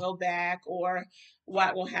if I'll go back or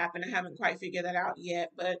what will happen. I haven't quite figured that out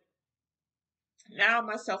yet. But now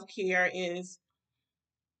my self care is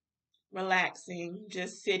relaxing,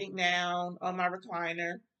 just sitting down on my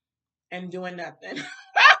recliner and doing nothing.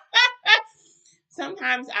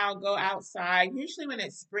 Sometimes I'll go outside. Usually when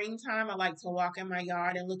it's springtime, I like to walk in my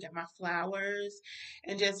yard and look at my flowers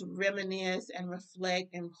and just reminisce and reflect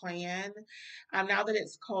and plan. Now that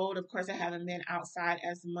it's cold, of course, I haven't been outside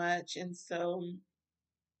as much. And so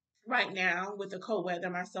right now, with the cold weather,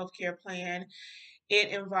 my self-care plan, it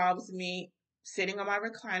involves me sitting on my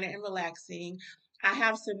recliner and relaxing. I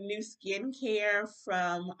have some new skincare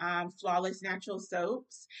from Flawless Natural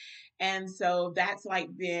Soaps. And so that's like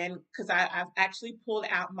been because I've actually pulled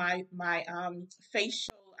out my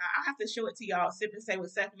facial. I'll have to show it to y'all, sip and say with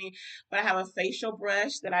Stephanie. But I have a facial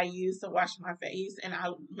brush that I use to wash my face, and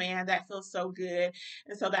man, that feels so good.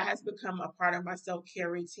 And so that has become a part of my self care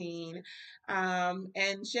routine,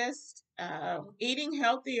 and just eating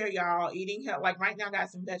healthier, y'all. Eating health. Like right now, I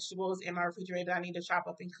got some vegetables in my refrigerator that I need to chop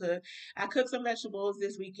up and cook. I cooked some vegetables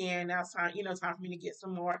this weekend. Now it's time, time for me to get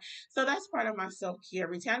some more. So that's part of my self care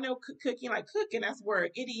routine. I know cooking, like cooking, that's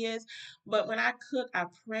work. It is. But when I cook, I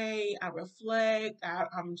pray, I reflect,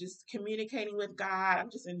 I'm just communicating with God.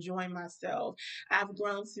 I'm just enjoying myself. I've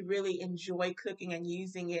grown to really enjoy cooking and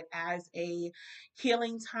using it as a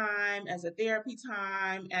healing time, as a therapy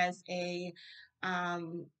time, as a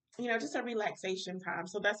just a relaxation time.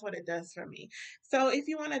 So that's what it does for me. So if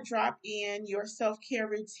you want to drop in your self-care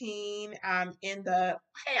routine in the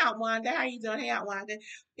hey out Wanda, how you doing? Hey out Wanda.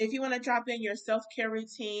 If you want to drop in your self-care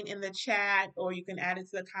routine in the chat, or you can add it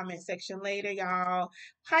to the comment section later, y'all.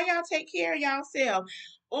 How y'all take care of y'all self?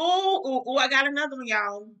 Oh, I got another one,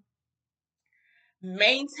 y'all.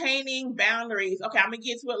 Maintaining boundaries. Okay, I'm gonna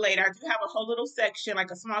get to it later. I do have a whole little section,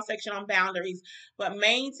 like a small section on boundaries, but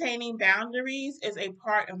maintaining boundaries is a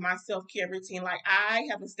part of my self-care routine. Like I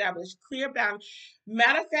have established clear boundaries.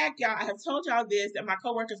 Matter of fact, y'all, I have told y'all this that my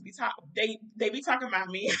coworkers they be talking about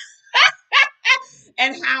me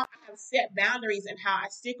and how I have set boundaries and how I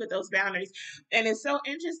stick with those boundaries. And it's so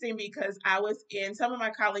interesting because some of my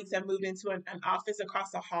colleagues have moved into an office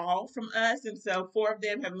across the hall from us. And so four of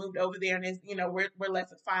them have moved over there, and we're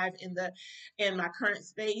left with five in my current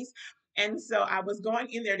space. And so I was going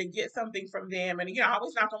in there to get something from them. And, I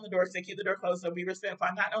always knock on the door, so keep the door closed, so be respectful.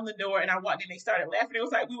 I knocked on the door and I walked in, they started laughing. It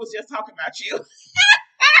was like, we was just talking about you.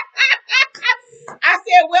 I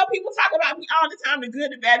said, well, people talk about me all the time, the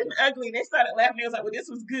good, the bad, and the ugly. And they started laughing. They was like, well, this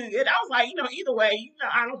was good. I was like, either way,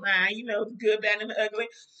 I don't mind, the good, bad, and the ugly.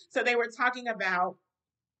 So they were talking about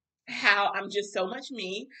how I'm just so much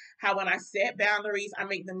me, how when I set boundaries, I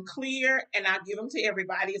make them clear and I give them to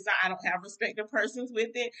everybody. It's not, I don't have respective persons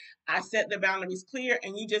with it. I set the boundaries clear,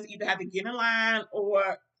 and you just either have to get in line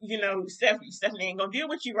or, Stephanie ain't gonna deal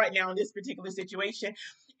with you right now in this particular situation.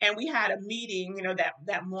 And we had a meeting,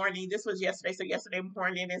 that morning. This was yesterday, so yesterday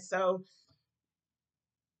morning. And so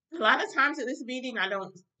a lot of times at this meeting, I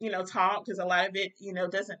don't, talk because a lot of it,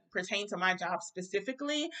 doesn't pertain to my job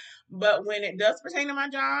specifically. But when it does pertain to my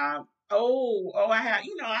job, I have,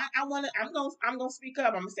 I'm gonna speak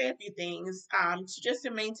up. I'm gonna say a few things, just to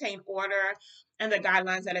maintain order and the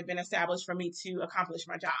guidelines that have been established for me to accomplish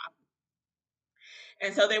my job.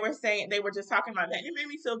 And so they were just talking about that. And it made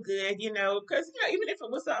me feel good, because, even if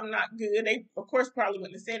it was something not good, they, of course, probably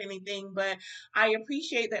wouldn't have said anything. But I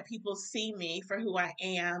appreciate that people see me for who I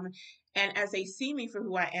am. And as they see me for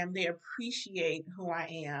who I am, they appreciate who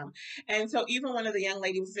I am. And so even one of the young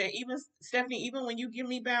ladies said, even Stephanie, even when you give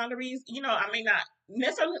me boundaries, I may not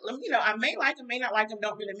necessarily, I may like them, may not like them,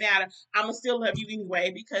 don't really matter. I'm going to still love you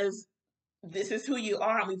anyway because this is who you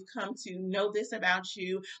are, and we've come to know this about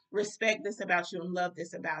you, respect this about you, and love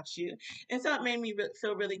this about you. And so it made me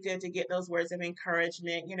feel really good to get those words of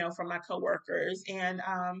encouragement, from my coworkers. And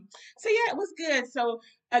so yeah, it was good. So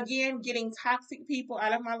again, getting toxic people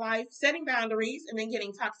out of my life, setting boundaries, and then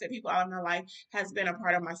getting toxic people out of my life has been a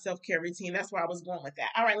part of my self-care routine. That's where I was going with that.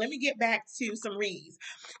 All right, let me get back to some reads.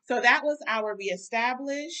 So that was our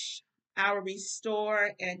reestablish, our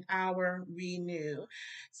restore, and our renew.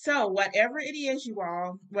 So, whatever it is, you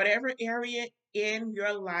all, whatever area in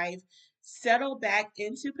your life, settle back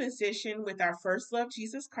into position with our first love,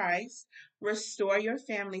 Jesus Christ. Restore your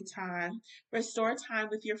family time. Restore time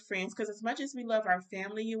with your friends. Because as much as we love our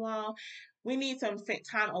family, you all, we need some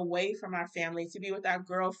time away from our family to be with our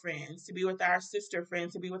girlfriends, to be with our sister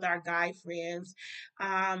friends, to be with our guy friends.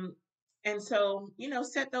 And so,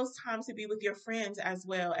 set those times to be with your friends as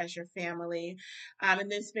well as your family.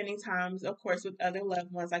 And then spending times, of course, with other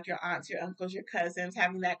loved ones like your aunts, your uncles, your cousins,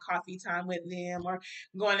 having that coffee time with them, or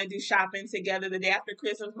going to do shopping together. The day after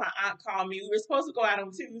Christmas, my aunt called me. We were supposed to go out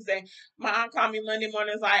on Tuesday. My aunt called me Monday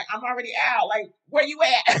morning. Was like, I'm already out. Like, where you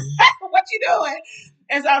at? What you doing?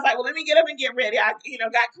 And so I was like, well, let me get up and get ready. I,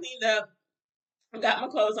 got cleaned up, got my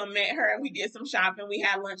clothes on, met her, and we did some shopping. We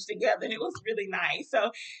had lunch together, and it was really nice.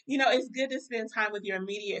 So, it's good to spend time with your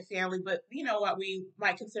immediate family, but what we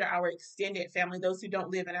might consider our extended family, those who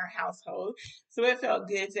don't live in our household. So it felt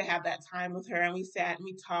good to have that time with her, and we sat and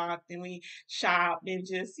we talked and we shopped and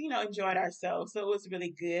just, enjoyed ourselves. So it was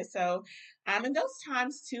really good. So, and those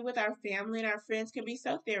times too with our family and our friends can be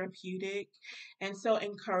so therapeutic and so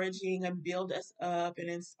encouraging and build us up and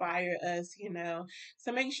inspire us.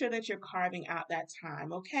 So make sure that you're carving out that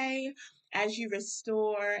time, okay? As you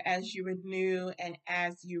restore, as you renew, and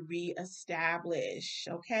as you reestablish,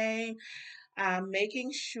 okay?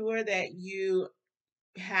 Making sure that you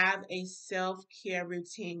have a self-care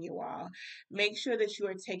routine, you all. Make sure that you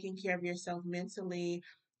are taking care of yourself mentally,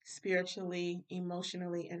 spiritually,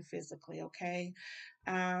 emotionally, and physically, okay?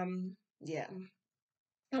 Yeah.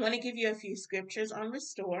 I want to give you a few scriptures on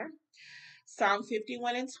restore. Psalm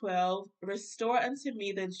 51 and 12, restore unto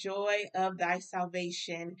me the joy of thy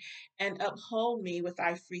salvation and uphold me with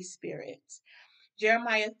thy free spirit.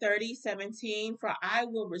 Jeremiah 30:17, for I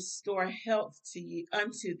will restore health to you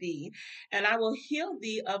unto thee, and I will heal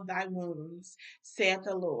thee of thy wounds, saith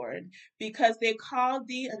the Lord, because they called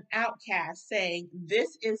thee an outcast, saying,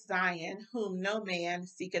 this is Zion, whom no man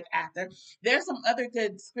seeketh after. There's some other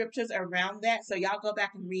good scriptures around that, so y'all go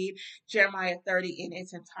back and read Jeremiah 30 in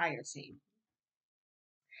its entirety.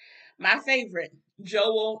 My favorite,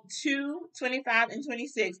 Joel 2:25 and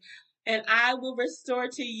 26. And I will restore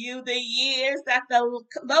to you the years that the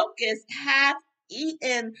locust hath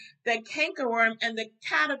eaten, the cankerworm and the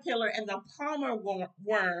caterpillar and the palmer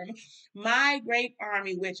worm, my great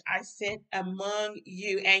army which I sent among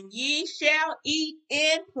you. And ye shall eat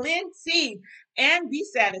in plenty and be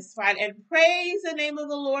satisfied, and praise the name of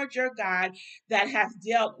the Lord your God that hath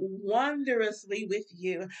dealt wondrously with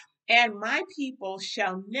you. And my people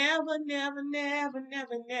shall never, never, never,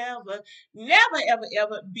 never, never, never, ever,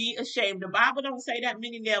 ever be ashamed. The Bible don't say that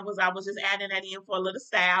many nevers. I was just adding that in for a little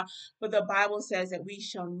style. But the Bible says that we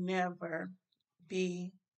shall never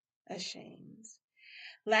be ashamed.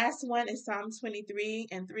 Last one is Psalm 23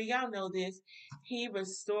 and 3. Y'all know this. He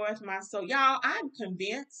restores my soul. Y'all, I'm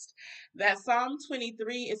convinced that Psalm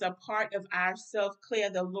 23 is a part of our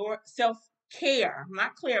self-care, the Lord, self-care,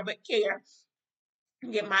 not clear, but care,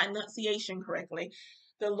 get my enunciation correctly.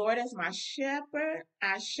 The Lord is my shepherd,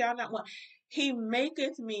 I shall not want. He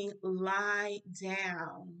maketh me lie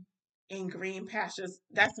down in green pastures.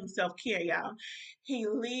 That's some self-care, y'all. He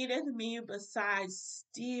leadeth me beside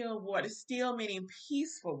still waters. Still meaning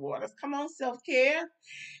peaceful waters. Come on, self-care.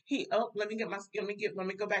 Let me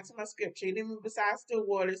go back to my scripture. He leadeth me beside still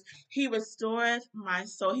waters. He restoreth my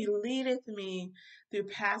soul. He leadeth me through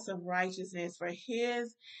paths of righteousness for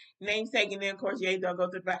his namesake. And then of course, yeah, they'll go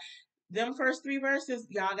through the them first three verses,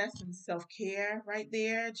 y'all, that's some self-care right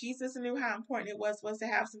there. Jesus knew how important it was to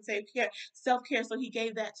have some self-care. So he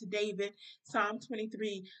gave that to David, Psalm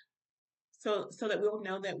 23, so that we'll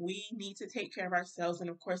know that we need to take care of ourselves. And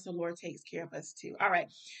of course, the Lord takes care of us too. All right.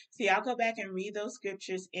 So y'all go back and read those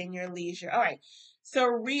scriptures in your leisure. All right. So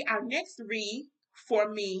our next read for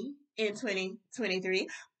me in 2023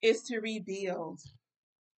 is to rebuild.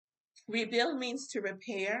 Rebuild means to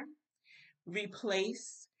repair,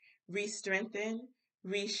 replace, re-strengthen,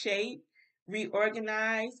 reshape,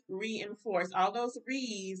 reorganize, reinforce. All those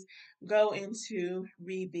re's go into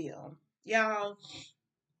rebuild. Y'all,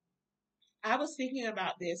 I was thinking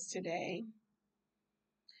about this today.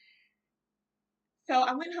 So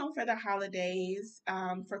I went home for the holidays,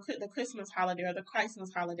 the Christmas holiday or the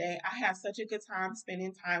Christmas holiday. I had such a good time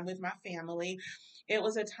spending time with my family. It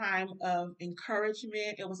was a time of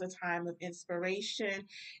encouragement. It was a time of inspiration.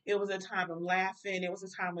 It was a time of laughing. It was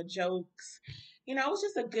a time of jokes. It was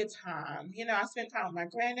just a good time. I spent time with my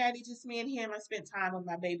granddaddy, just me and him. I spent time with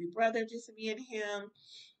my baby brother, just me and him.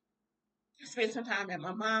 Spent some time at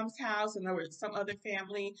my mom's house, and there were some other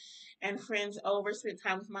family and friends over. Spent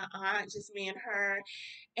time with my aunt, just me and her.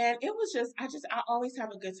 And it was just, I always have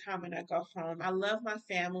a good time when I go home. I love my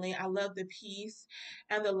family. I love the peace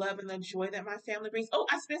and the love and the joy that my family brings. Oh,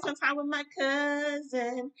 I spent some time with my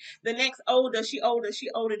cousin. The next older, she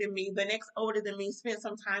older than me. The next older than me, spent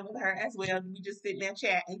some time with her as well. We just sitting there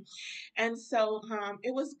chatting. And so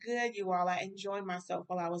it was good, you all. I enjoyed myself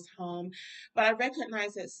while I was home. But I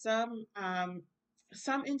recognize that some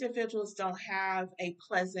individuals don't have a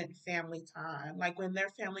pleasant family time. Like when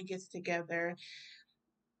their family gets together,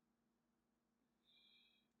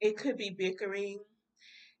 it could be bickering,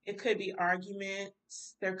 it could be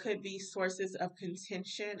arguments, there could be sources of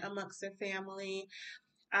contention amongst the family.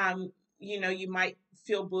 You might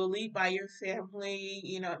feel bullied by your family.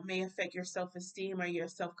 It may affect your self esteem or your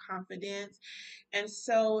self confidence. And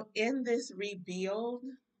so, in this rebuild,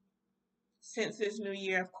 since this new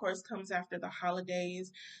year, of course, comes after the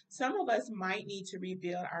holidays, some of us might need to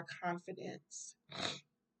rebuild our confidence.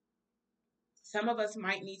 Some of us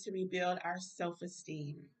might need to rebuild our self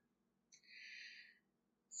esteem.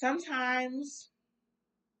 Sometimes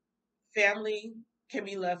family can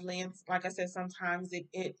be lovely, and like I said, sometimes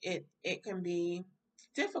it can be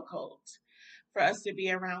difficult for us to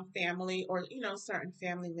be around family or certain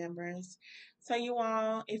family members. So you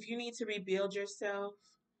all, if you need to rebuild yourself,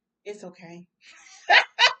 it's okay.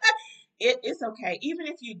 It's okay. Even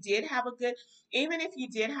if you did have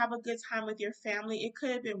a good time with your family, it could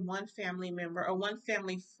have been one family member or one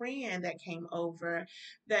family friend that came over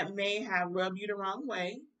that may have rubbed you the wrong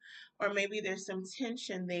way, or maybe there's some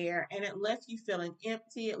tension there, and it left you feeling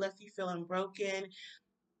empty, it left you feeling broken,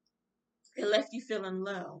 it left you feeling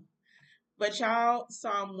low. But y'all,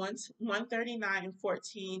 Psalm 139 and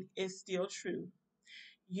 14 is still true.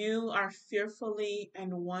 You are fearfully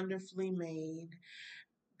and wonderfully made.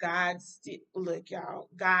 Look, y'all,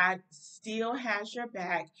 God still has your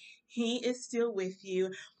back. He is still with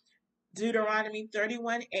you. Deuteronomy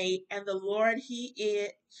 31:8, and the Lord,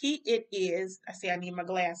 it is. I say I need my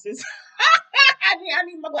glasses. I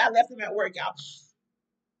need my glasses. I left them at work, y'all.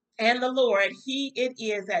 And the Lord, He it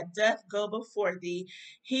is that doth go before thee.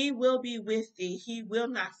 He will be with thee. He will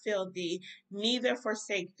not fail thee, neither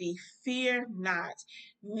forsake thee. Fear not,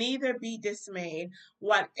 neither be dismayed.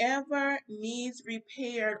 Whatever needs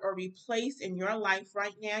repaired or replaced in your life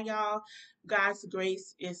right now, y'all, God's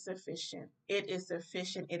grace is sufficient. It is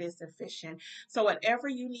sufficient. It is sufficient. So, whatever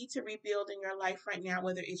you need to rebuild in your life right now,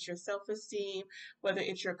 whether it's your self esteem, whether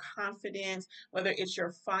it's your confidence, whether it's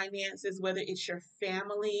your finances, whether it's your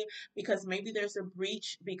family, because maybe there's a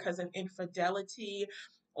breach because of infidelity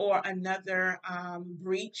or another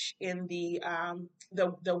breach in the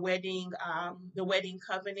wedding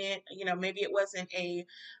covenant. Maybe it wasn't an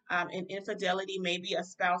infidelity. Maybe a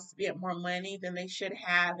spouse spent more money than they should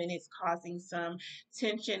have, and it's causing some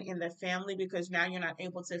tension in the family because now you're not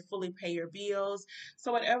able to fully pay your bills.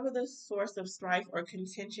 So whatever the source of strife or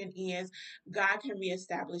contention is, God can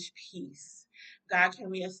reestablish peace. God can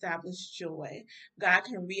reestablish joy. God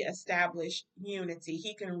can reestablish unity.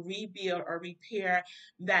 He can rebuild or repair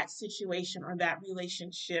that situation or that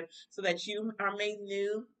relationship so that you are made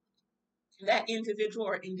new, that individual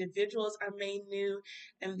or individuals are made new,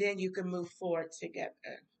 and then you can move forward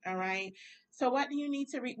together. All right. So what do you need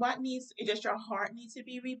to does your heart need to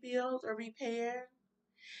be rebuilt or repaired?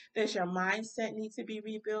 Does your mindset need to be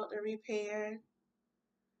rebuilt or repaired?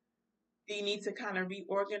 Do you need to kind of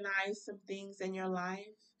reorganize some things in your life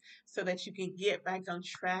so that you can get back on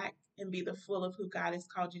track and be the full of who God has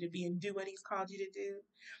called you to be and do what He's called you to do?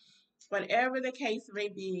 Whatever the case may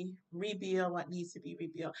be, rebuild what needs to be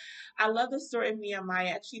rebuilt. I love the story of Nehemiah.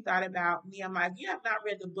 I actually thought about Nehemiah. If you have not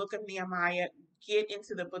read the book of Nehemiah, get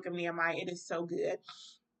into the book of Nehemiah. It is so good.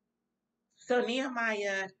 So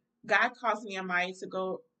God calls Nehemiah to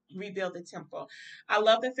go rebuild the temple. I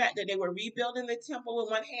love the fact that they were rebuilding the temple with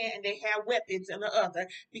one hand and they had weapons in the other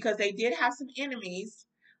because they did have some enemies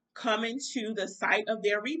coming to the site of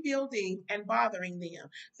their rebuilding and bothering them.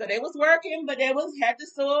 So they was working, but they was had the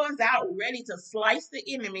swords out ready to slice the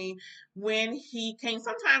enemy when he came.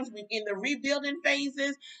 Sometimes in the rebuilding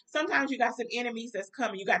phases, sometimes you got some enemies that's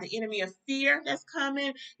coming. You got the enemy of fear that's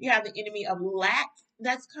coming. You have the enemy of lack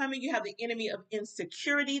that's coming. You have the enemy of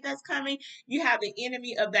insecurity that's coming. You have the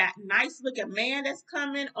enemy of that nice looking man that's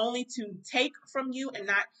coming only to take from you and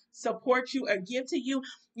not support you or give to you.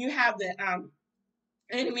 You have the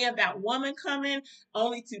enemy of that woman coming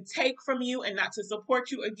only to take from you and not to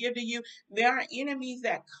support you or give to you. There are enemies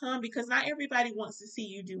that come because not everybody wants to see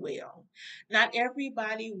you do well. Not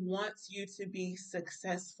everybody wants you to be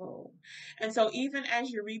successful. And so even as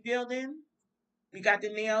you're rebuilding, you got the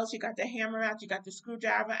nails, you got the hammer out, you got the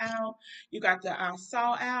screwdriver out, you got the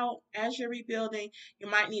saw out. As you're rebuilding, you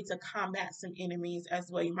might need to combat some enemies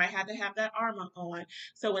as well. You might have to have that armor on.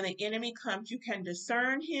 So when the enemy comes, you can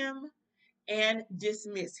discern him and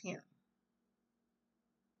dismiss him.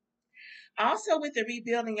 Also, with the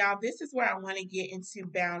rebuilding, y'all, this is where I want to get into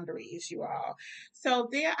boundaries, you all. So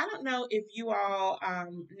there, I don't know if you all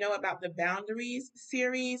know about the boundaries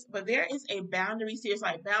series, but there is a boundary series,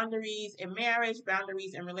 like boundaries in marriage,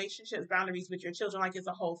 boundaries in relationships, boundaries with your children, like it's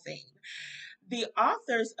a whole thing. The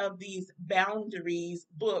authors of these boundaries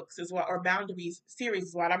books is what, or boundaries series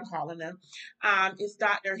is what I'm calling them, is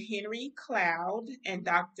Dr. Henry Cloud and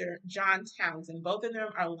Dr. John Townsend. Both of them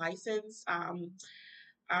are licensed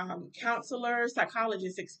counselors,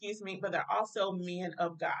 psychologists, excuse me, but they're also men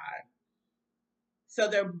of God. So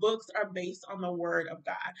their books are based on the word of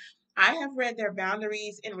God. I have read their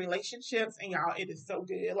boundaries in relationships, and y'all, it is so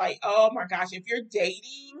good. Like, oh my gosh, if you're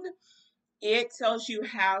dating, it tells you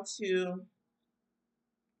how to,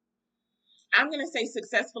 I'm going to say,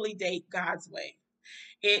 successfully date God's way.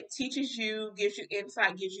 It teaches you, gives you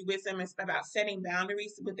insight, gives you wisdom. It's about setting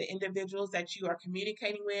boundaries with the individuals that you are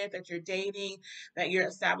communicating with, that you're dating, that you're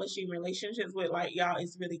establishing relationships with. Like, y'all,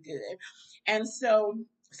 it's really good. And so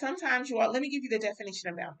sometimes you all, let me give you the definition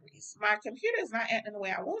of boundaries. My computer is not acting the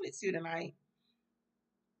way I want it to tonight.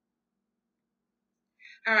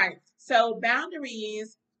 All right. So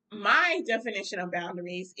boundaries, my definition of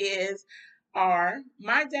boundaries is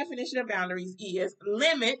my definition of boundaries is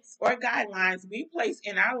limits or guidelines we place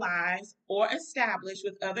in our lives or establish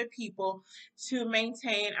with other people to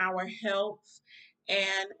maintain our health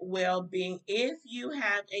and well-being. If you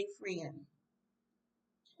have a friend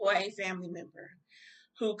or a family member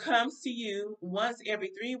who comes to you once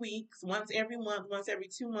every 3 weeks, once every month, once every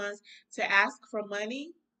 2 months to ask for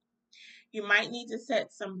money, you might need to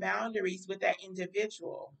set some boundaries with that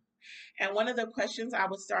individual. And one of the questions I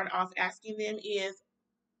would start off asking them is,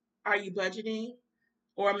 are you budgeting?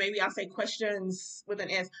 Or maybe I'll say questions with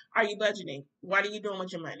an S. Are you budgeting? What are you doing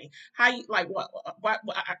with your money? How you like what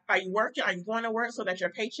are you working? Are you going to work so that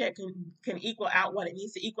your paycheck can equal out what it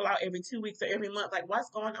needs to equal out every 2 weeks or every month? Like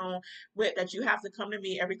what's going on with that you have to come to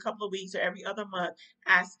me every couple of weeks or every other month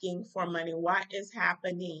asking for money? What is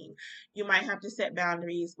happening? You might have to set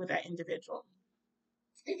boundaries with that individual.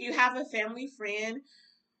 If you have a family friend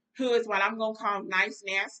who is what I'm gonna call nice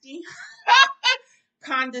nasty,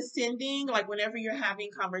 condescending, like whenever you're having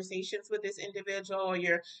conversations with this individual or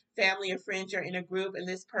your family or friends, you're in a group and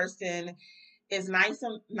this person is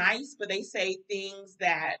nice, but they say things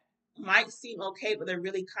that might seem okay, but they're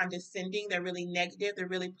really condescending, they're really negative, they're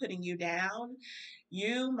really putting you down.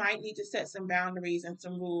 You might need to set some boundaries and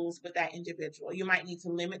some rules with that individual. You might need to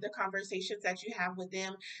limit the conversations that you have with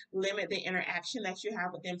them, limit the interaction that you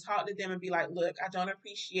have with them, talk to them and be like, look, I don't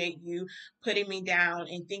appreciate you putting me down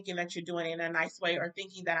and thinking that you're doing it in a nice way or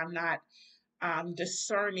thinking that I'm not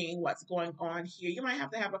discerning what's going on here. You might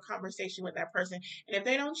have to have a conversation with that person. And if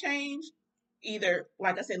they don't change, either,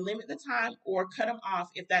 like I said, limit the time or cut them off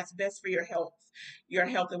if that's best for your health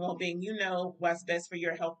and well-being. You know what's best for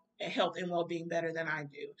your health and well-being better than I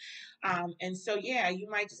do. And so, yeah, you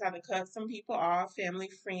might just have to cut some people off,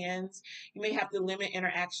 family, friends. You may have to limit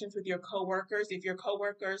interactions with your coworkers. If your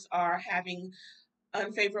coworkers are having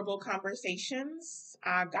unfavorable conversations,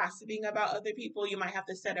 gossiping about other people, you might have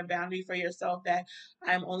to set a boundary for yourself that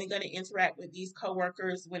I'm only going to interact with these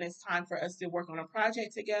coworkers when it's time for us to work on a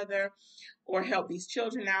project together or help these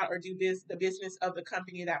children out or do the business of the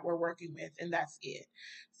company that we're working with, and that's it.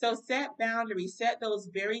 So set boundaries, set those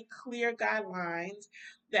very clear guidelines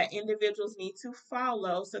that individuals need to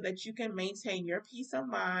follow so that you can maintain your peace of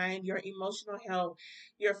mind, your emotional health,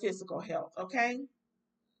 your physical health, okay?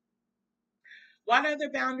 What other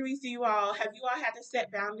boundaries do you all have? You all had to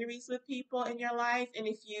set boundaries with people in your life? And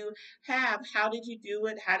if you have, how did you do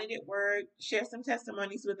it? How did it work? Share some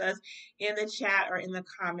testimonies with us in the chat or in the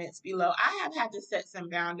comments below. I have had to set some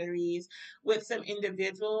boundaries with some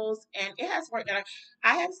individuals, and it has worked out.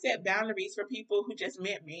 I have set boundaries for people who just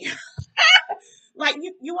met me. Like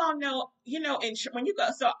you all know, when you go,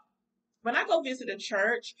 so when I go visit a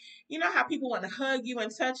church, you know how people want to hug you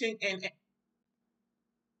and touch and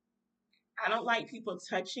I don't like people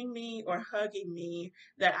touching me or hugging me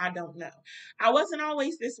that I don't know. I wasn't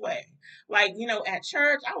always this way. Like, at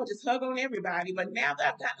church, I would just hug on everybody. But now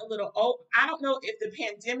that I've gotten a little old, I don't know if the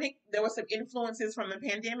pandemic, there were some influences from the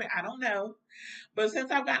pandemic. I don't know. But since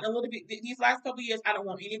I've gotten a little bit these last couple of years, I don't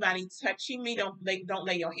want anybody touching me. Don't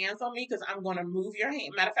lay your hands on me because I'm going to move your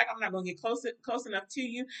hand. Matter of fact, I'm not going to get close enough to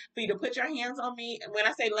you for you to put your hands on me. And when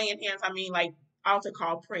I say laying hands, I mean like altar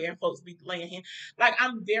call prayer. Folks be laying hands. Like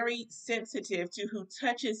I'm very sensitive to who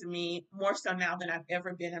touches me more so now than I've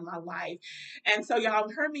ever been in my life. And so y'all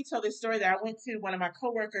have heard me tell this story that I went to one of my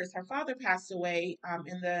coworkers. Her father passed away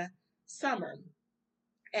in the summer,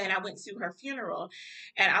 and I went to her funeral,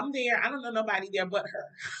 and I'm there. I don't know nobody there but her.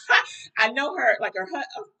 I know her, like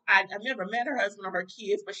I've never met her husband or her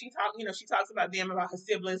kids, but she talks about them, about her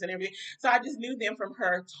siblings and everything. So I just knew them from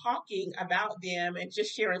her talking about them and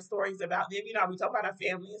just sharing stories about them. We talk about our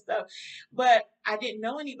family and stuff, but I didn't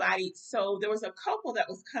know anybody. So there was a couple that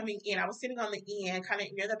was coming in. I was sitting on the end, kind of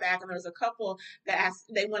near the back, and there was a couple that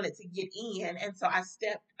asked, they wanted to get in, and so I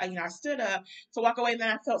stood up to walk away, and then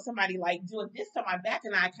I felt somebody like doing this to my back,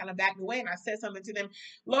 and I kind of backed away, and I said something to them.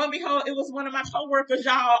 Lo and behold, it was one of my coworkers,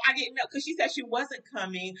 y'all. I didn't know because she said she wasn't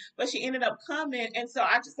coming, but she ended up coming, and so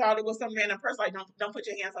I just thought it was some random person. Like, don't put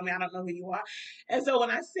your hands on me. I don't know who you are. And so when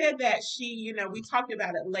I said that, we talked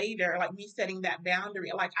about it later, like me setting that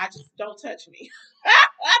boundary. Like, I just don't touch me.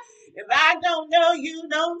 If I don't know you,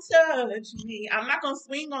 don't touch me. I'm not gonna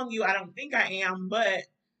swing on you. I don't think I am, but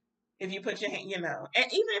if you put your hand, and even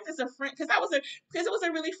if it's a friend, because it was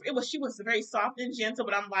a really, she was very soft and gentle,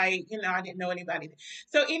 but I'm like, I didn't know anybody.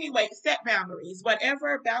 So anyway, set boundaries.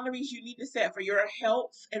 Whatever boundaries you need to set for your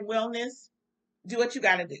health and wellness, do what you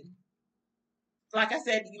got to do. Like I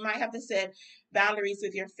said, you might have to set boundaries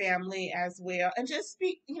with your family as well, and just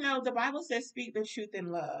speak. The Bible says, "Speak the truth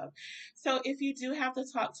in love." So if you do have to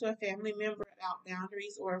talk to a family member about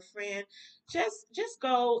boundaries or a friend, just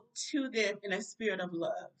go to them in a spirit of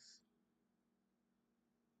love.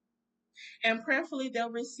 And prayerfully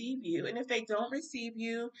they'll receive you. And if they don't receive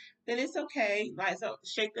you, then it's okay. Like, so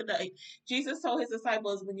shake the dust. Jesus told his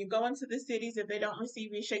disciples, when you go into the cities, if they don't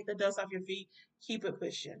receive you, shake the dust off your feet, keep it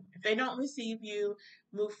pushing. If they don't receive you,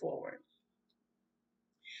 move forward.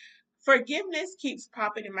 Forgiveness keeps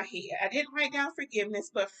popping in my head. I didn't write down forgiveness,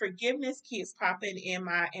 but forgiveness keeps popping in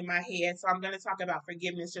my head. So I'm going to talk about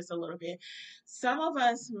forgiveness just a little bit. Some of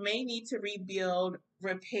us may need to rebuild,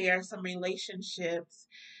 repair some relationships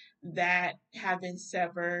that have been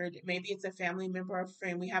severed. Maybe it's a family member or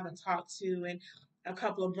friend we haven't talked to in a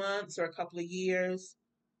couple of months or a couple of years.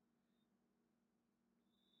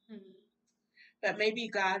 But maybe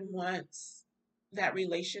God wants that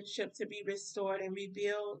relationship to be restored and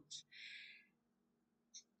rebuilt.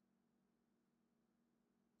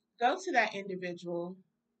 Go to that individual.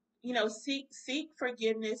 Seek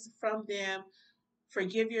forgiveness from them.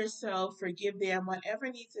 Forgive yourself, forgive them,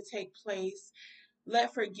 whatever needs to take place.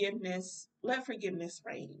 Let forgiveness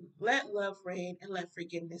reign. Let love reign and let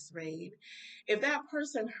forgiveness reign. If that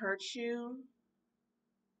person hurts you,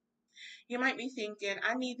 you might be thinking,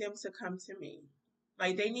 I need them to come to me.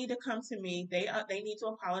 Like, they need to come to me. They need to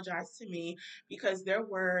apologize to me because their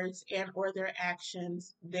words and or their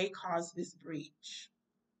actions, they caused this breach.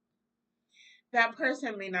 That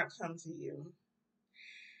person may not come to you.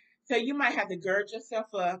 So you might have to gird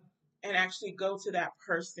yourself up and actually go to that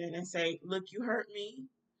person and say, look, you hurt me.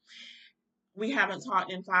 We haven't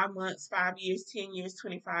talked in 5 months, 5 years, 10 years,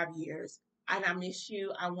 25 years. And I miss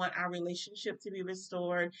you. I want our relationship to be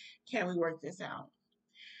restored. Can we work this out?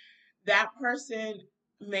 That person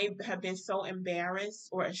may have been so embarrassed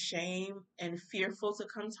or ashamed and fearful to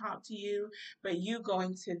come talk to you, but you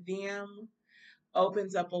going to them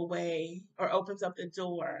opens up a way or opens up the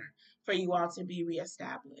door for you all to be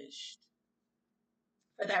reestablished,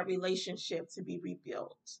 for that relationship to be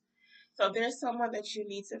rebuilt. So if there's someone that you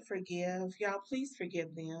need to forgive, y'all, please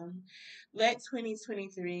forgive them. Let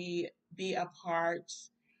 2023 be a part,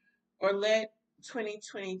 or let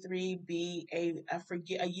 2023 be a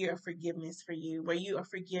year of forgiveness for you, where you are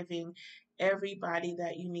forgiving everybody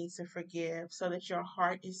that you need to forgive, so that your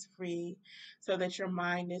heart is free, so that your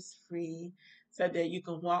mind is free, so that you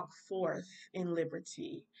can walk forth in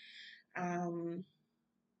liberty. Um,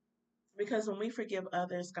 because when we forgive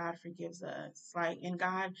others, God forgives us. Like, and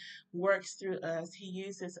God works through us. He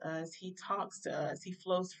uses us. He talks to us. He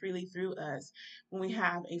flows freely through us when we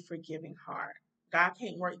have a forgiving heart. God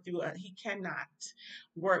can't work through us. He cannot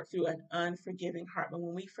work through an unforgiving heart. But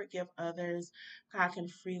when we forgive others, God can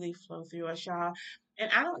freely flow through us, y'all.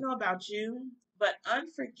 And I don't know about you, but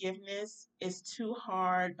unforgiveness is too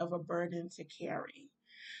hard of a burden to carry.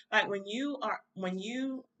 Like when you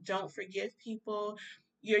don't forgive people,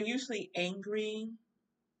 you're usually angry.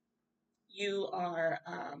 You are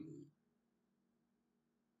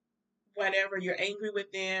whatever, you're angry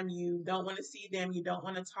with them, you don't want to see them, you don't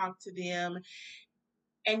want to talk to them,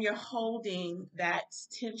 and you're holding that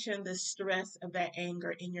tension, the stress of that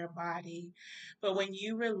anger in your body. But when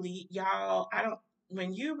you release, y'all, I don't,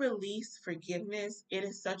 when you release forgiveness, it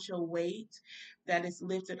is such a weight that is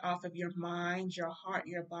lifted off of your mind, your heart,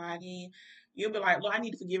 your body. You'll be like, well, I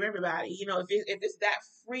need to forgive everybody. You know, if it's that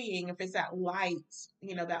freeing, if it's that light,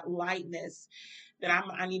 you know, that lightness, then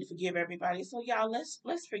I need to forgive everybody. So y'all,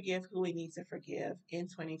 let's forgive who we need to forgive in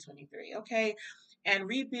 2023, okay? And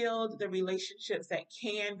rebuild the relationships that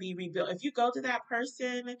can be rebuilt. If you go to that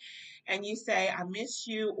person and you say, I miss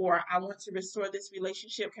you, or I want to restore this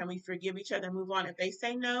relationship, can we forgive each other and move on? If they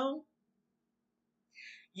say no,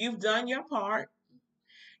 you've done your part.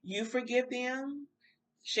 You forgive them,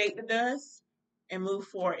 shake the dust, and move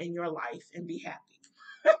forward in your life and be happy.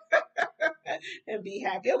 And be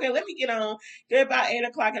happy. Okay, let me get on. It's about 8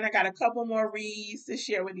 o'clock, and I got a couple more reads to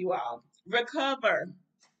share with you all. Recover.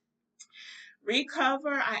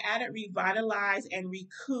 Recover, I added revitalize and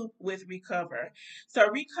recoup with recover. So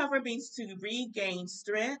recover means to regain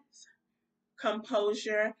strength,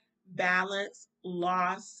 composure, balance,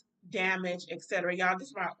 loss, damage, etc. Y'all, this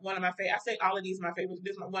is one of my favorite. I say all of these are my favorites.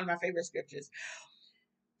 This is one of my favorite scriptures.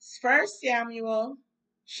 1 Samuel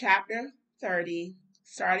chapter 30,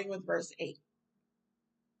 starting with verse 8.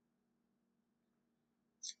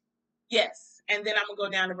 Yes, and then I'm gonna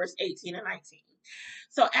go down to verse 18 and 19.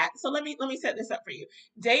 So let me set this up for you.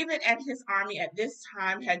 David and his army at this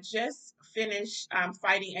time had just finished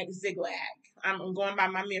fighting at Ziklag. I'm going by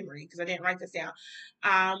my memory because I didn't write this down.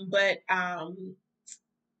 But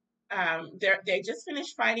they just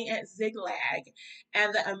finished fighting at Ziklag,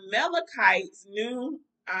 and the Amalekites knew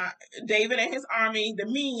uh, David and his army, the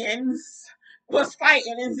minions, was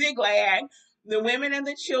fighting in Ziklag. The women and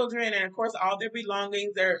the children, and of course all their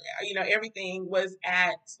belongings, their everything was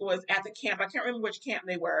at the camp. I can't remember which camp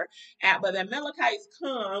they were at, but the Amalekites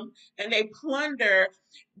come and they plunder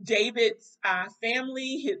David's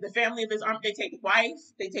family, the family of his army. They take the wife,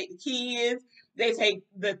 they take the kids, they take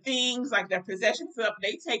the things like their possessions up.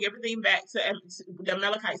 They take everything back to the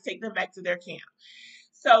Amalekites. Take them back to their camp.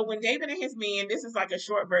 So when David and his men, this is like a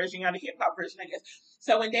short version, the hip hop version, I guess.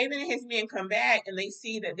 So when David and his men come back and they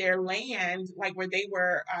see that their land, like where they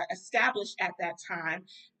were established at that time,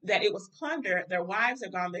 that it was plundered, their wives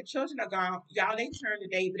are gone, their children are gone. Y'all, they turned to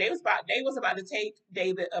David. They was about to take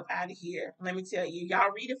David up out of here. Let me tell you,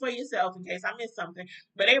 y'all read it for yourself in case I missed something.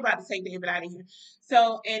 But they were about to take David out of here.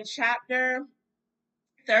 So in chapter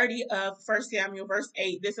 30 of 1 Samuel, verse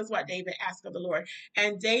 8, this is what David asked of the Lord.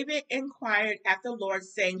 And David inquired at the Lord,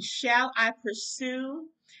 saying, shall I pursue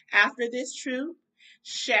after this troop?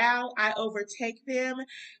 Shall I overtake them?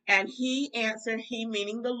 And he answered, he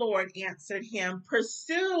meaning the Lord answered him,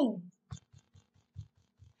 pursue,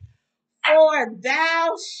 for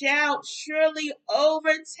thou shalt surely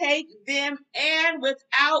overtake them and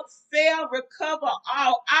without fail recover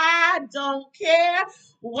all. I don't care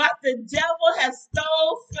what the devil has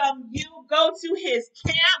stole from you. Go to his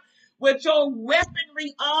camp with your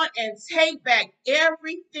weaponry on and take back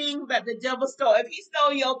everything that the devil stole. If he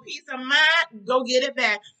stole your peace of mind, go get it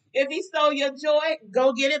back. If he stole your joy,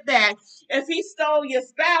 go get it back. If he stole your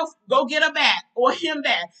spouse, go get her back or him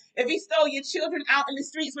back. If he stole your children out in the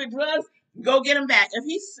streets with drugs, go get him back.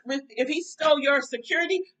 If he stole your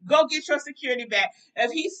security, go get your security back.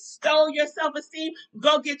 If he stole your self-esteem,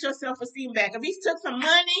 go get your self-esteem back. If he took some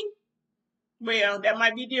money, well, that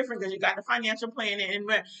might be different because you got the financial plan and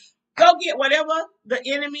go get whatever the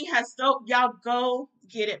enemy has stole. Y'all go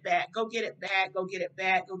get it back. Go get it back. Go get it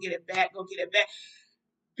back. Go get it back. Go get it back.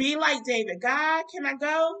 Be like David. God, can I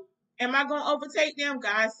go? Am I going to overtake them?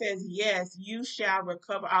 God says, yes, you shall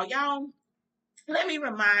recover all. Y'all, let me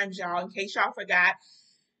remind y'all, in case y'all forgot,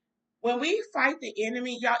 when we fight the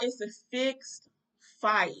enemy, y'all, it's a fixed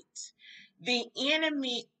fight. The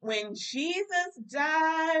enemy, when Jesus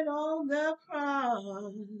died on the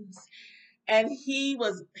cross, and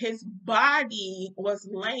his body was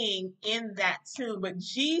laying in that tomb. But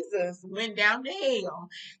Jesus went down to hell,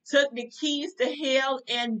 took the keys to hell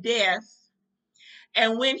and death,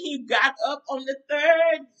 and when he got up on the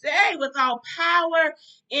third day with all power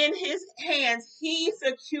in his hands, he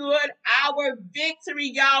secured our victory,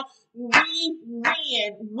 y'all. We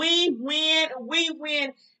win. We win. We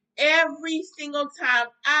win every single time.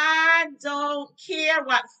 I don't care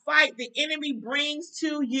what fight the enemy brings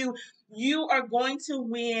to you. You are going to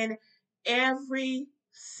win every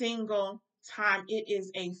single time. It is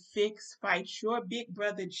a fixed fight. Your big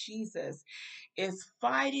brother Jesus is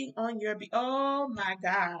fighting on your oh my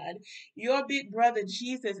God. Your big brother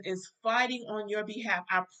Jesus is fighting on your behalf.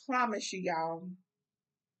 I promise you, y'all.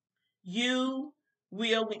 You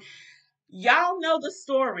will win. Y'all know the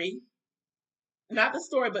story, not the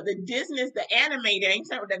story, but the Disney, the animated. Ain't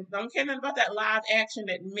don't care nothing about that live action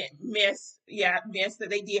that mess that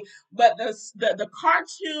they did. But the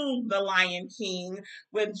cartoon, The Lion King,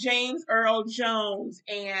 with James Earl Jones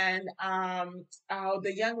and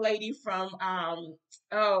the young lady from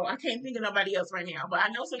I can't think of nobody else right now, but I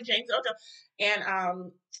know some James Earl Jones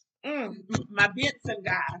and my Benson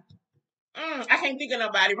guy. I can't think of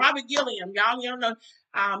nobody. Robert Gilliam, y'all, you know,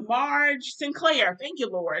 Marge Sinclair. Thank you,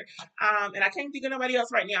 Lord. And I can't think of nobody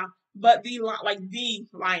else right now. But the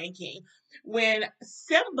Lion King, when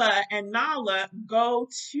Simba and Nala go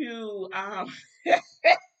to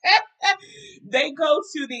they go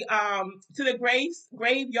to the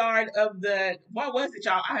graveyard of the what was it,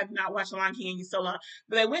 y'all? I have not watched The Lion King in so long,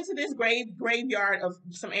 but they went to this graveyard of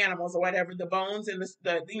some animals or whatever. The bones and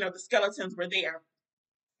the skeletons were there.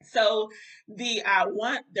 So the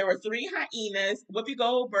one there were three hyenas. Whoopi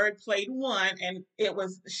Goldberg played one, and it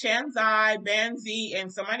was Shanzai, Banzi,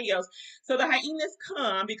 and somebody else. So the hyenas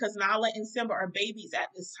come because Nala and Simba are babies at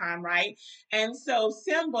this time, right? And so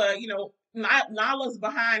Simba, Nala's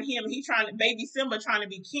behind him. He trying to baby Simba trying to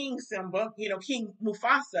be King Simba, King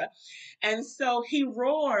Mufasa. And so he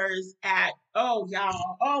roars at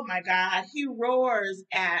y'all, oh my God, he roars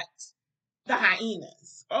at the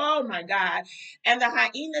hyenas. Oh my God. And the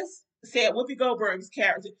hyenas said, Whoopi Goldberg's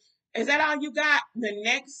character, is that all you got? The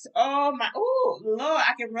next, oh Lord,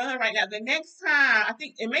 I can run right now. The next time, I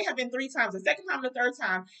think it may have been three times, the second time, the third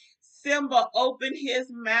time, Simba opened his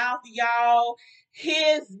mouth, y'all.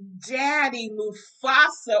 His daddy,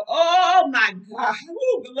 Mufasa. Oh my God.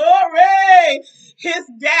 Ooh, glory.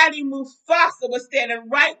 His daddy, Mufasa, was standing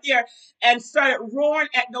right there and started roaring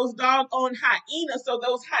at those doggone hyenas. So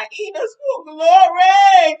those hyenas, oh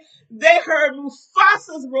glory, they heard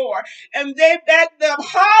Mufasa's roar and they backed up.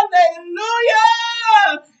 Hallelujah!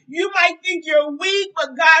 You might think you're weak,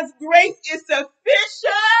 but God's grace is sufficient.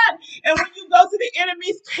 And when you go to the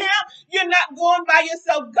enemy's camp, you're not going by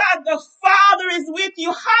yourself. God the Father is with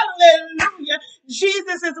you. Hallelujah.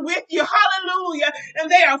 Jesus is with you. Hallelujah.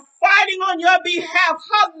 And they are fighting on your behalf.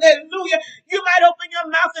 Hallelujah. You might open your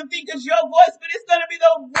mouth and think it's your voice, but it's going to be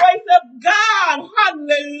the voice of God.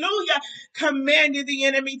 Hallelujah. Commanding the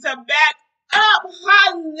enemy to back up.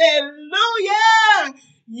 Hallelujah.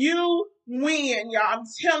 You win, y'all. I'm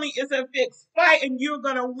telling you, it's a fixed fight, and you're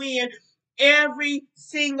going to win every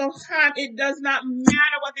single time. It does not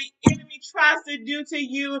matter what the enemy tries to do to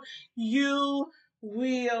you. You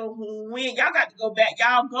will win. Y'all got to go back.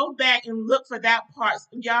 Y'all go back and look for that part.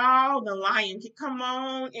 Y'all, the lion. Come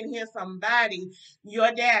on and hear somebody.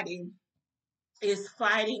 Your daddy is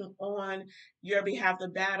fighting on your behalf. The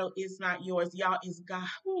battle is not yours. Y'all is God.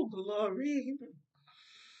 Oh, glory.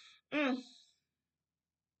 Mm.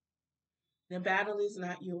 The battle is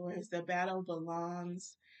not yours. The battle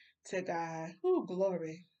belongs to God. Oh,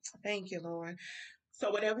 glory. Thank you, Lord.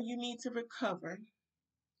 So whatever you need to recover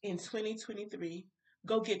in 2023,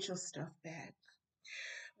 go get your stuff back.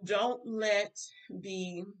 Don't let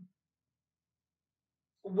the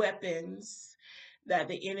weapons that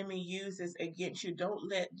the enemy uses against you, don't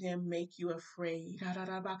let them make you afraid.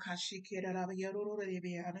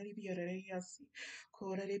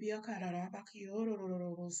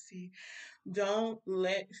 Don't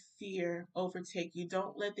let fear overtake you.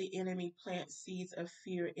 Don't let the enemy plant seeds of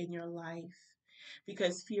fear in your life,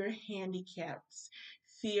 because fear handicaps,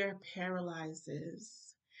 fear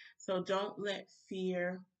paralyzes. So don't let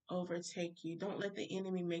fear overtake you. Don't let the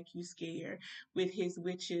enemy make you scared with his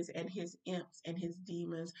witches and his imps and his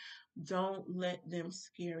demons. Don't let them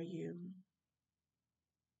scare you.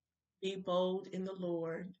 Be bold in the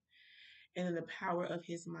Lord and in the power of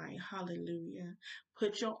his might. Hallelujah.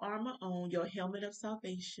 Put your armor on, your helmet of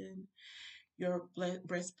salvation, your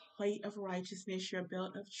breastplate of righteousness, your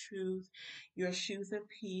belt of truth, your shoes of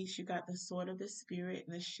peace. You got the sword of the Spirit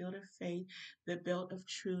and the shield of faith, the belt of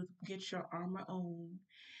truth. Get your armor on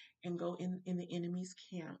and go in the enemy's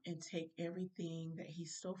camp and take everything that he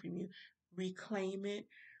stole from you. Reclaim it,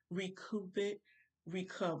 recoup it,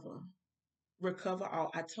 recover. Recover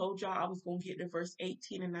all. I told y'all I was going to get to verse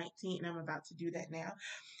 18 and 19, and I'm about to do that now.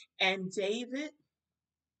 And David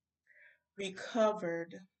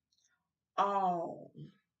recovered all.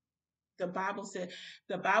 The Bible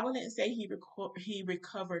didn't say he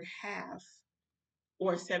recovered half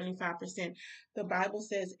or 75%. The Bible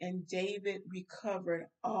says, and David recovered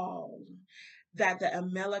all that the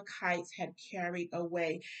Amalekites had carried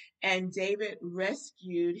away. And David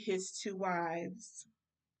rescued his two wives.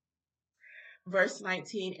 Verse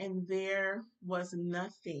 19, and there was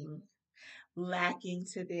nothing lacking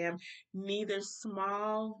to them, neither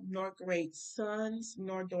small nor great, sons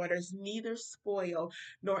nor daughters, neither spoil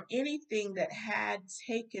nor anything that had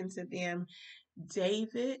taken to them.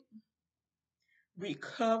 David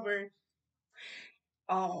recovered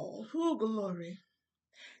all. Who glory.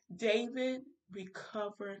 David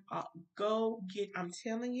recovered all. I'm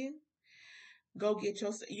telling you, go get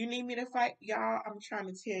your, you need me to fight, y'all, I'm trying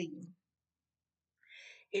to tell you.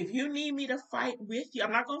 If you need me to fight with you,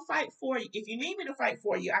 I'm not going to fight for you. If you need me to fight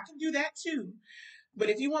for you, I can do that too. But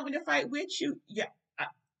if you want me to fight with you, yeah,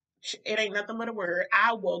 it ain't nothing but a word.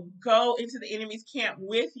 I will go into the enemy's camp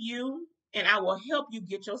with you and I will help you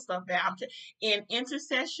get your stuff back. In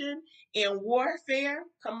intercession, in warfare,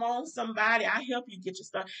 come on, somebody, I help you get your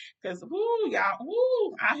stuff. Because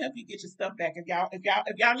I help you get your stuff back. If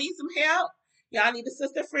y'all need some help, y'all need a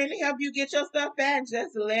sister friend to help you get your stuff back,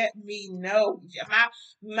 just let me know.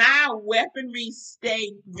 My weaponry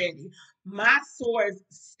stay ready. My swords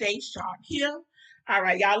stay sharp. Here. All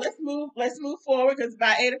right, y'all, let's move forward because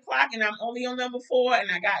by 8 o'clock and I'm only on number 4 and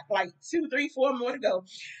I got like 2, 3, 4 more to go.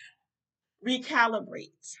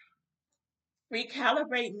 Recalibrate.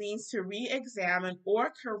 Recalibrate means to re-examine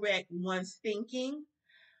or correct one's thinking,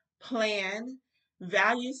 plan,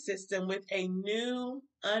 value system with a new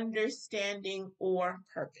understanding or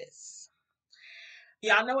purpose.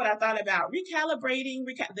 Y'all know what I thought about recalibrating.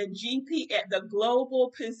 The GPS, the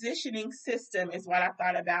global positioning system, is what I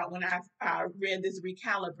thought about when I read this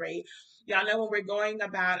recalibrate. Y'all know when we're going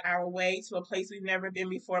about our way to a place we've never been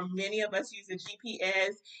before, many of us use the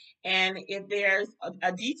GPS. And if there's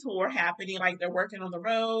a detour happening, like they're working on the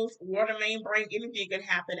roads, water main break, anything could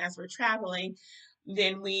happen as we're traveling,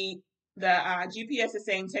 then the GPS is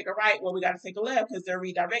saying take a right. Well, we got to take a left because they're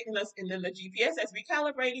redirecting us. And then the GPS is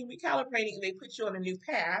recalibrating, and they put you on a new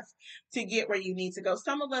path to get where you need to go.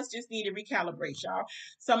 Some of us just need to recalibrate, y'all.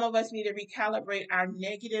 Some of us need to recalibrate our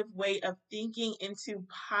negative way of thinking into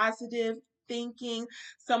positive thinking.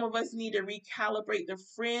 Some of us need to recalibrate the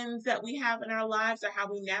friends that we have in our lives or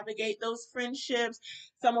how we navigate those friendships.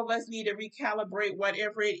 Some of us need to recalibrate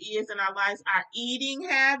whatever it is in our lives. Our eating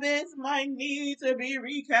habits might need to be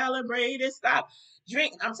recalibrated. Stop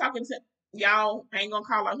drinking. I'm talking to y'all. I ain't gonna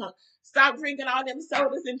call out. Stop drinking all them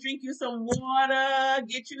sodas and drink you some water.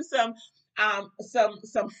 Get you some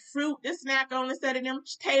fruit to snack on instead of them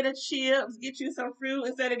potato chips. Get you some fruit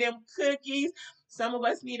instead of them cookies. Some of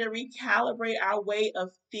us need to recalibrate our way of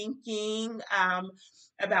thinking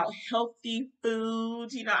about healthy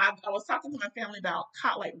foods. You know, I was talking to my family about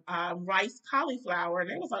rice cauliflower, and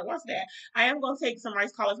they was like, "What's that?" I am going to take some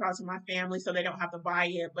rice cauliflower to my family so they don't have to buy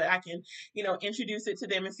it, but I can, introduce it to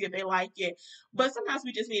them and see if they like it. But sometimes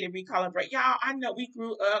we just need to recalibrate. Y'all, I know we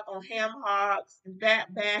grew up on ham hocks and back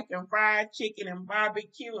and fried chicken and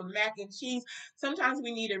barbecue and mac and cheese. Sometimes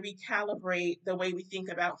we need to recalibrate the way we think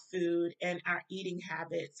about food and our eating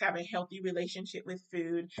habits, have a healthy relationship with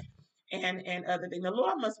food and other things. The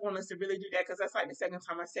Lord must want us to really do that because that's like the second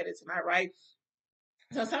time I said it tonight, right?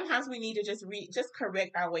 So sometimes we need to just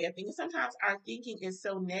correct our way of thinking. Sometimes our thinking is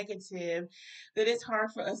so negative that it's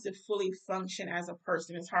hard for us to fully function as a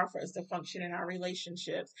person. It's hard for us to function in our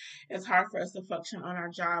relationships. It's hard for us to function on our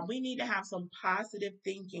job. We need to have some positive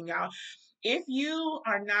thinking, y'all. If you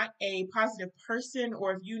are not a positive person,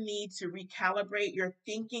 or if you need to recalibrate your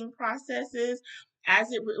thinking processes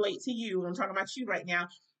as it relates to you, I'm talking about you right now,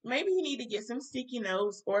 maybe you need to get some sticky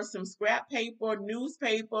notes or some scrap paper,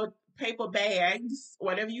 newspaper, paper bags,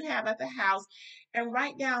 whatever you have at the house, and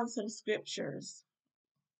write down some scriptures.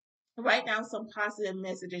 Write down some positive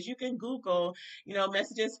messages. You can Google,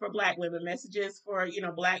 messages for Black women, messages for,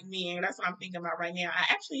 Black men. That's what I'm thinking about right now. I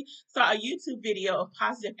actually saw a YouTube video of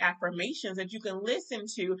positive affirmations that you can listen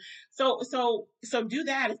to. So do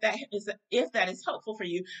that if that is helpful for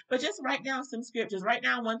you. But just write down some scriptures. Write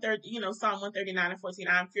down 130, Psalm 139 and 14.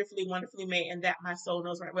 I'm fearfully, wonderfully made, and that my soul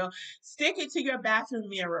knows right well. Stick it to your bathroom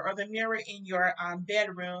mirror or the mirror in your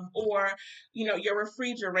bedroom, or your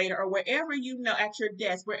refrigerator, or wherever at your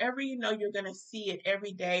desk, wherever you're going to see it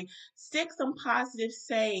every day. Stick some positive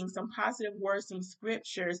sayings, some positive words, some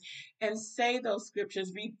scriptures, and say those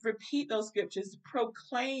scriptures. Repeat those scriptures.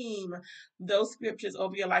 Proclaim those scriptures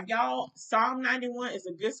over your life. Y'all, Psalm 91 is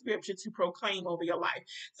a good scripture to proclaim over your life.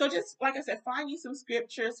 So just like I said, find you some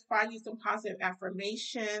scriptures, find you some positive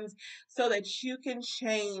affirmations so that you can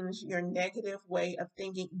change your negative way of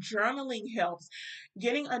thinking. Journaling helps.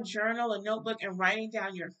 Getting a journal, a notebook, and writing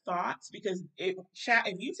down your thoughts, because if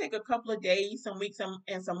you take a couple of days, some weeks,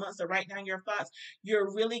 and some months to write down your thoughts,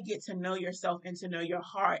 you'll really get to know yourself and to know your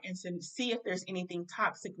heart and to see if there's anything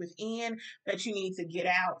toxic within that you need to get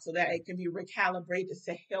out so that it can be recalibrated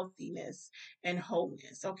to healthiness and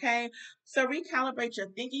wholeness. Okay, so recalibrate your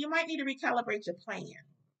thinking. You might need to recalibrate your plan.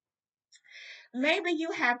 Maybe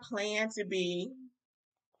you have planned to be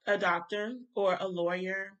a doctor or a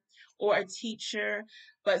lawyer or a teacher,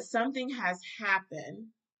 but something has happened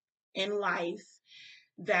in life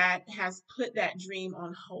that has put that dream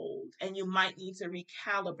on hold, and you might need to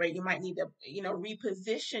recalibrate. You might need to,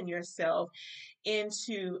 reposition yourself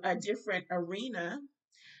into a different arena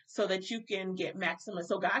so that you can get maximum,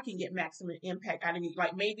 so God can get maximum impact out of you.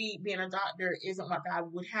 Like maybe being a doctor isn't what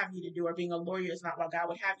God would have you to do, or being a lawyer is not what God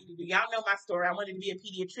would have you to do. Y'all know my story. I wanted to be a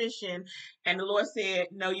pediatrician, and the Lord said,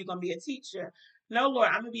 "No, you're gonna be a teacher." No, Lord,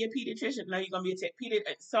 I'm gonna be a pediatrician. No, you're gonna be a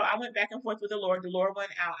pediatrician. So I went back and forth with the Lord. The Lord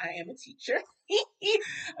went out. I am a teacher.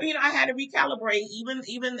 I had to recalibrate. Even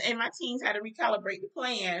in my teens, had to recalibrate the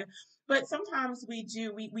plan. But sometimes we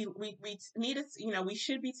do, we need to, we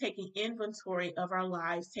should be taking inventory of our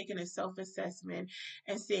lives, taking a self-assessment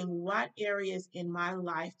and seeing what areas in my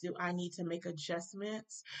life do I need to make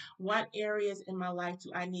adjustments? What areas in my life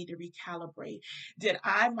do I need to recalibrate? Did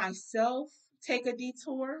I myself take a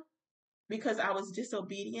detour because I was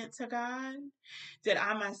disobedient to God? Did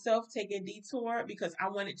I myself take a detour because I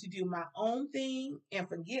wanted to do my own thing and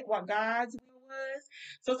forget what God's will was?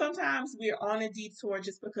 So sometimes we're on a detour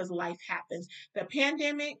just because life happens. The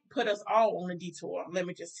pandemic put us all on a detour. Let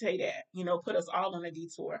me just say that, put us all on a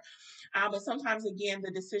detour. But sometimes, again,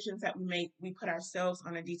 the decisions that we make, we put ourselves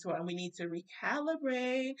on a detour, and we need to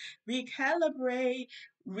recalibrate,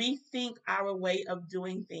 rethink our way of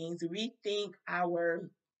doing things, rethink our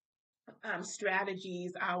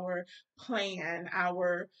strategies, our plan,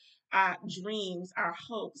 our dreams, our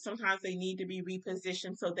hopes. Sometimes they need to be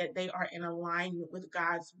repositioned so that they are in alignment with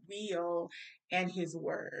God's will and His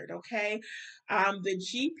word. Okay, the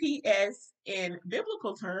GPS in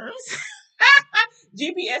biblical terms,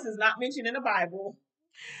 GPS is not mentioned in the Bible.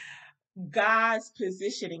 God's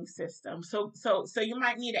positioning system. So you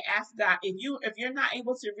might need to ask God if you're not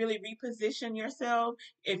able to really reposition yourself,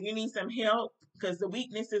 if you need some help because the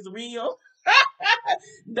weakness is real.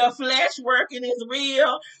 The flesh working is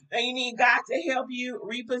real, and you need God to help you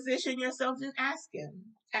reposition yourself. Then ask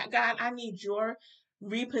Him, God, I need your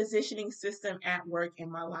repositioning system at work in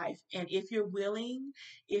my life. And if you're willing,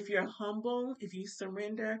 if you're humble, if you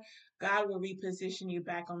surrender, God will reposition you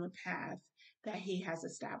back on the path that He has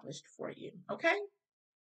established for you. Okay?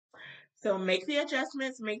 So make the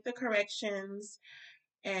adjustments, make the corrections,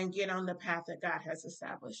 and get on the path that God has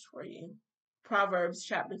established for you. Proverbs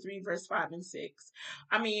chapter 3, verse 5 and 6.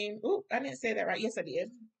 I didn't say that right. Yes, I did.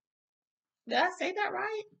 Did I say that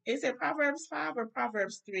right? Is it Proverbs 5 or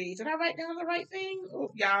Proverbs 3? Did I write down the right thing?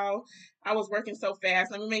 Oh, y'all, I was working so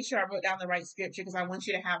fast. Let me make sure I wrote down the right scripture because I want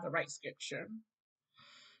you to have the right scripture.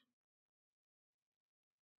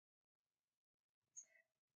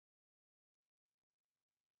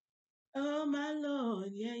 Oh, my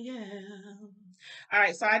Lord. Yeah, yeah. All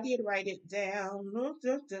right, so I did write it down. No,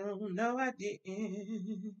 I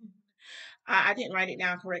didn't. I didn't write it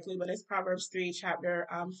down correctly, but it's Proverbs 3, chapter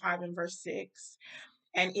 5 and verse 6.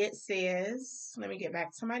 And it says, let me get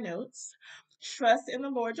back to my notes. Trust in the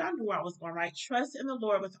Lord. John knew I was going right. Trust in the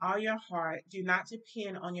Lord with all your heart. Do not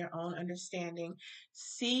depend on your own understanding.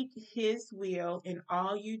 Seek His will in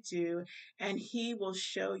all you do, and He will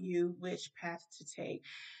show you which path to take.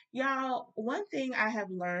 Y'all, one thing I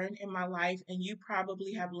have learned in my life, and you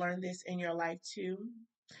probably have learned this in your life too,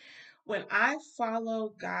 when I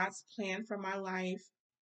follow God's plan for my life,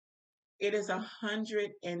 it is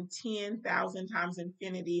 110,000 times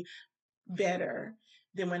infinity better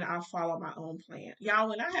than when I follow my own plan. Y'all,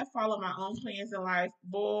 when I have followed my own plans in life,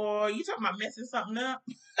 boy, you talking about messing something up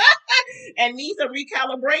and needs a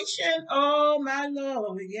recalibration. Oh my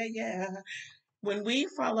Lord. Yeah, yeah. When we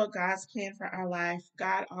follow God's plan for our life,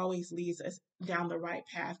 God always leads us down the right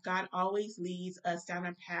path. God always leads us down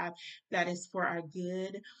a path that is for our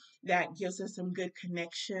good, that gives us some good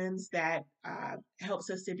connections, that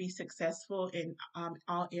helps us to be successful in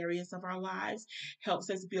all areas of our lives,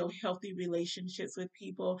 helps us build healthy relationships with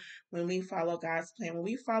people when we follow God's plan. When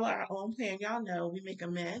we follow our own plan, y'all know we make a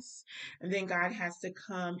mess, and then God has to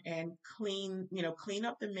come and clean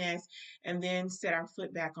up the mess and then set our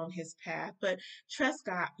foot back on his path. But trust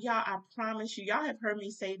God. Y'all, I promise you, y'all have heard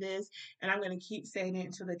me say this, and I'm going to keep saying it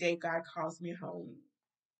until the day God calls me home.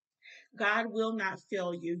 God will not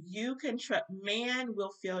fail you. You can trust. Man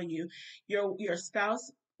will fail you. Your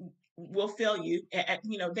spouse will fail you.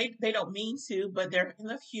 They don't mean to, but they're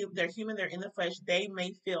human. They're in the flesh. They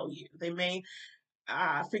may fail you. They may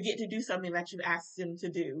forget to do something that you've asked them to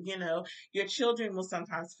do. Your children will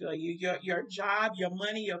sometimes fail you. Your job, your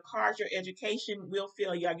money, your cars, your education will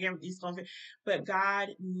fail you. I guarantee it's going to fail. But God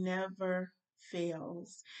never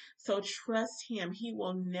fails. So trust him. He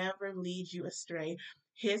will never lead you astray.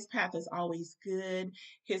 His path is always good.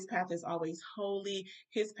 His path is always holy.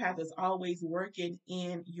 His path is always working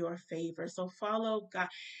in your favor. So follow God.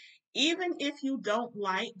 Even if you don't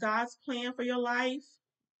like God's plan for your life,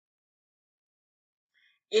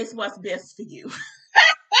 it's what's best for you.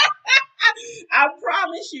 I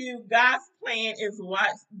promise you, God's plan is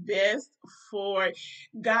what's best for.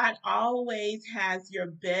 God always has your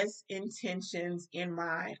best intentions in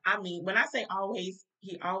mind. I mean, when I say always,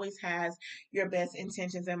 he always has your best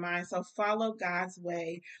intentions in mind. So follow God's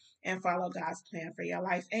way and follow God's plan for your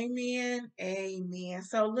life. Amen. Amen.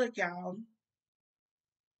 So look, y'all.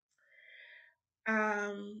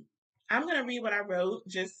 Um, I'm gonna read what I wrote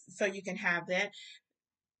just so you can have that.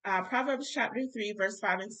 Proverbs chapter 3, verse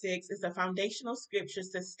 5 and 6 is the foundational scriptures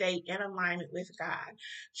to stay in alignment with God.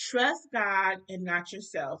 Trust God and not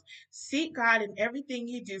yourself. Seek God in everything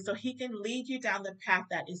you do so he can lead you down the path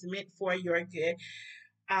that is meant for your good.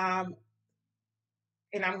 Um,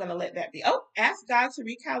 and I'm going to let that be. Oh, ask God to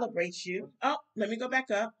recalibrate you. Oh, let me go back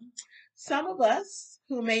up. Some of us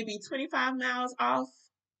who may be 25 miles off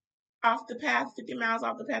the path, 50 miles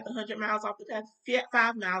off the path, 100 miles off the path,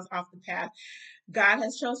 5 miles off the path God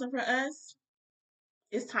has chosen for us,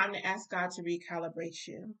 it's time to ask God to recalibrate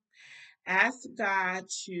you. Ask God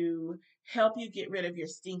to help you get rid of your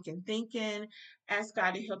stinking thinking. Ask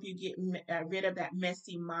God to help you get rid of that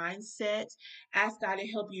messy mindset. Ask God to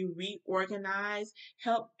help you reorganize.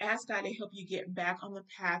 Ask God to help you get back on the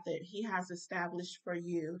path that he has established for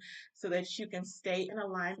you so that you can stay in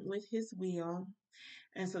alignment with his will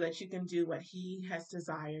and so that you can do what he has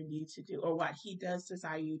desired you to do or what he does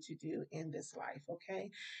desire you to do in this life, okay?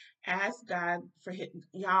 Ask God for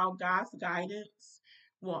y'all, God's guidance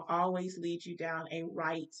will always lead you down a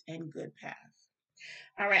right and good path.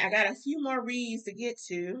 All right, I got a few more reads to get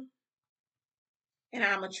to, and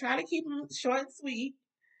I'm going to try to keep them short and sweet.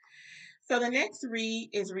 So the next read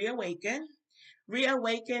is Reawaken.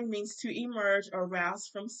 Reawaken means to emerge or rouse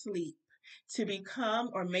from sleep, to become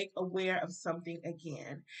or make aware of something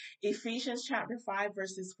again. Ephesians chapter 5,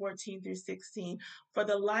 verses 14 through 16. For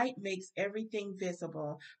the light makes everything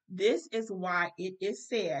visible. This is why it is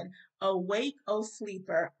said, awake, O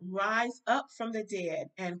sleeper, rise up from the dead,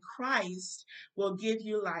 and Christ will give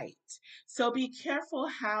you light. So be careful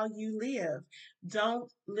how you live.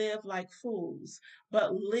 Don't live like fools,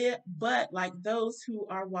 but like those who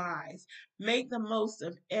are wise. Make the most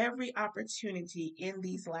of every opportunity in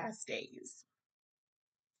these last days.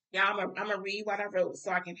 Yeah, I'm gonna read what I wrote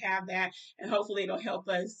so I can have that, and hopefully it'll help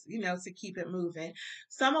us, to keep it moving.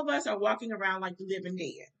 Some of us are walking around like the living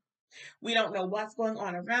dead. We don't know what's going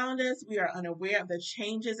on around us. We are unaware of the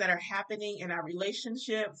changes that are happening in our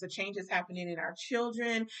relationships, the changes happening in our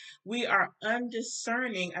children. We are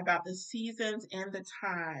undiscerning about the seasons and the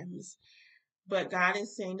times. But God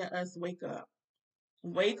is saying to us, wake up.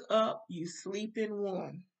 Wake up, you sleeping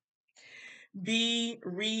one. Be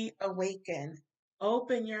reawakened.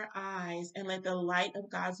 Open your eyes and let the light of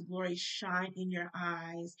God's glory shine in your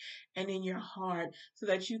eyes and in your heart so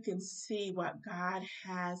that you can see what God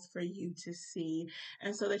has for you to see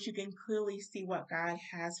and so that you can clearly see what God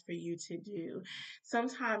has for you to do.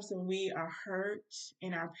 Sometimes when we are hurt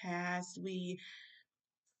in our past, we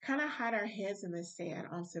kind of hide our heads in the sand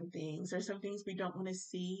on some things. There's some things we don't want to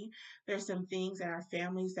see. There's some things in our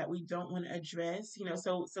families that we don't want to address.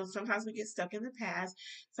 So sometimes we get stuck in the past.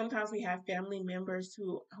 Sometimes we have family members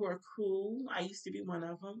who are cruel. I used to be one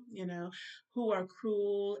of them, who are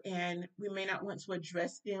cruel, and we may not want to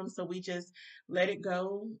address them, so we just let it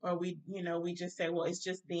go, or we just say, well, it's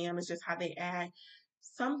just them, it's just how they act.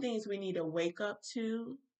 Some things we need to wake up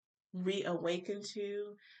to, reawaken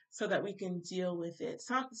to, so that we can deal with it.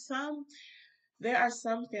 There are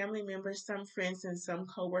some family members, some friends, and some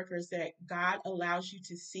coworkers that God allows you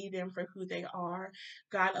to see them for who they are.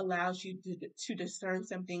 God allows you to discern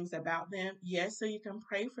some things about them. Yes, so you can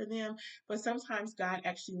pray for them, but sometimes God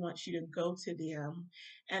actually wants you to go to them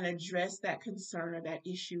and address that concern or that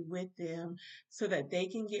issue with them so that they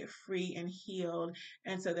can get free and healed,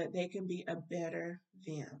 and so that they can be a better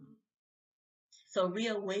them. So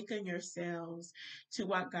reawaken yourselves to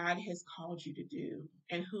what God has called you to do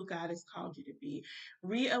and who God has called you to be.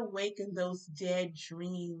 Reawaken those dead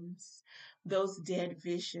dreams, those dead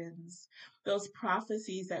visions, those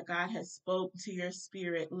prophecies that God has spoke to your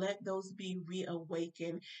spirit. Let those be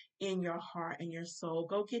reawakened in your heart and your soul.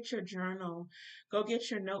 Go get your journal. Go get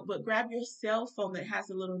your notebook. Grab your cell phone that has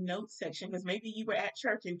a little note section, because maybe you were at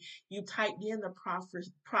church and you typed in the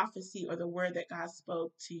prophecy or the word that God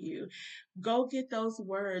spoke to you. Go get those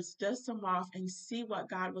words, dust them off, and see what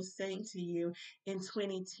God was saying to you in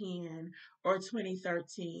 2010 or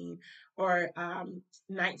 2013 or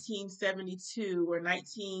 1972 or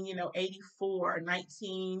 1984,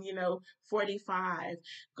 1945.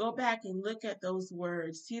 Go back and look at those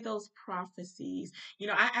words, see those prophecies.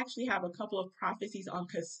 I actually have a couple of prophecies on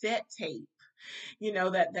cassette tape,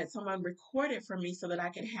 that someone recorded for me so that I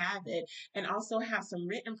could have it, and also have some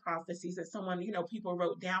written prophecies that someone, people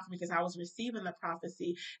wrote down for me because I was receiving the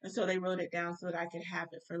prophecy. And so they wrote it down so that I could have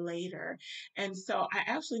it for later. And so I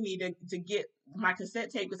actually need to get my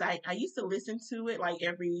cassette tape, because I used to listen to it like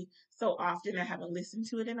every so often. I haven't listened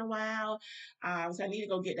to it in a while. So I need to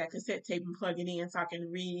go get that cassette tape and plug it in so I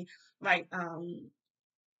can read, like,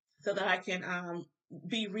 so that I can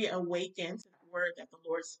be reawakened to the word that the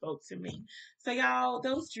Lord spoke to me. So, y'all,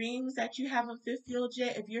 those dreams that you haven't fulfilled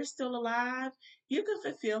yet, if you're still alive, you can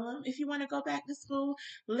fulfill them. If you want to go back to school,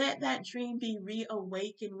 let that dream be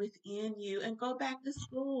reawakened within you and go back to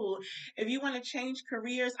school. If you want to change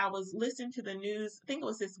careers, I was listening to the news, I think it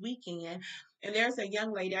was this weekend, and there's a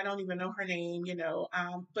young lady, I don't even know her name,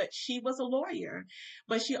 but she was a lawyer,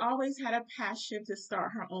 but she always had a passion to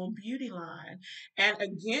start her own beauty line, and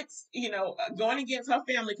against, going against her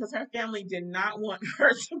family, because her family did not want her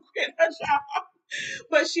to quit her job.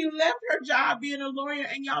 But she left her job being a lawyer,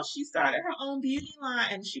 and y'all, she started her own beauty line,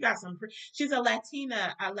 and she got some. She's a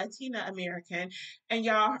Latina American, and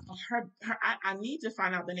y'all, I need to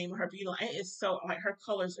find out the name of her beauty line. It is so, like, her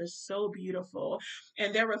colors are so beautiful,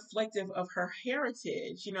 and they're reflective of her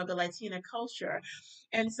heritage, the Latina culture.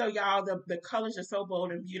 And so, y'all, the colors are so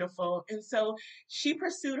bold and beautiful. And so she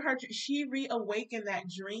reawakened that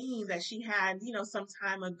dream that she had, some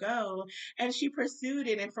time ago, and she pursued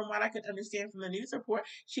it. And from what I could understand from the news report,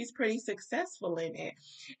 she's pretty successful in it.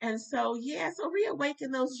 And so, yeah, so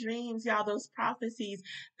reawaken those dreams, y'all, those prophecies,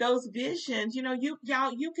 those visions. You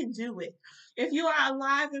can do it. If you are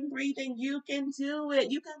alive and breathing, you can do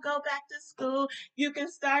it. You can go back to school. You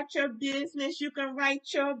can start your business. You can write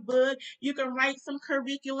your book. You can write some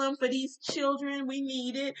curriculum for these children. We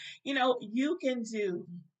need it. You can do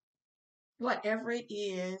whatever it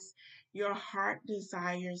is your heart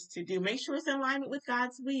desires to do. Make sure it's in alignment with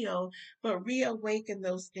God's will, but reawaken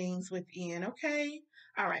those things within, okay?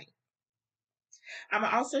 All right. I'm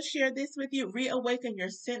going to also share this with you. Reawaken your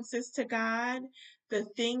senses to God, the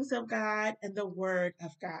things of God, and the word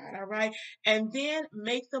of God. All right. And then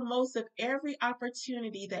make the most of every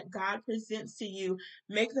opportunity that God presents to you.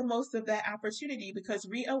 Make the most of that opportunity, because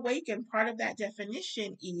reawaken, part of that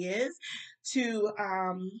definition is to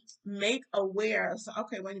make aware. So,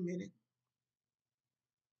 okay, wait a minute.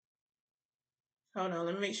 Hold on.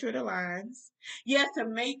 Let me make sure the lines. Yes, to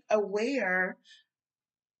make aware.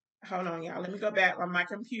 Hold on, y'all. Let me go back on my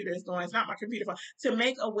computer. It's going, it's not my computer phone. To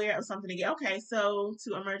make aware of something again. Okay, so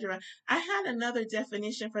to emerge around. I had another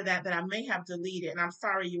definition for that I may have deleted. And I'm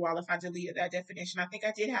sorry, you all, if I deleted that definition. I think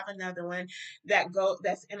I did have another one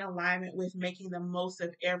that's in alignment with making the most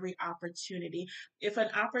of every opportunity. If an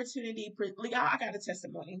opportunity, y'all, I got a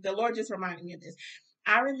testimony. The Lord just reminded me of this.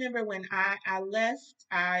 I remember when I left,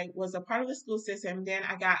 I was a part of the school system. Then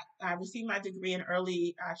I received my degree in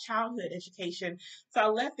early childhood education. So I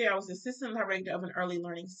left there. I was assistant director of an early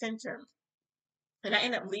learning center. And I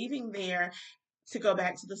ended up leaving there to go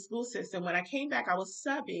back to the school system. When I came back, I was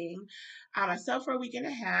subbing. I subbed for a week and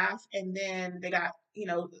a half, and then they got,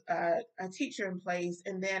 a teacher in place,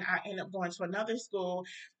 and then I ended up going to another school,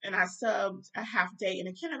 and I subbed a half day in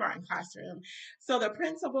a kindergarten classroom. So the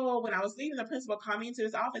principal, when I was leaving, the principal called me into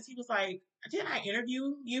his office. He was like, "Didn't I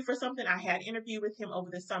interview you for something?" I had interviewed with him over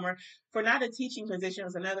the summer for not a teaching position, it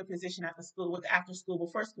was another position at the school with the after school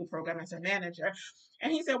before school program as a manager.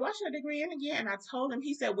 And he said, "What's your degree in again?" And I told him,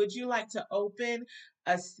 he said, "Would you like to open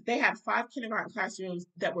they had 5 kindergarten classrooms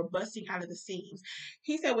that were busting out of the seams."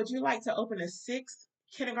 He said, "Would you like to open a 6th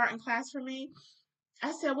kindergarten class for me?"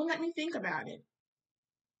 I said, "Well, let me think about it."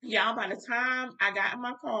 Y'all, by the time I got in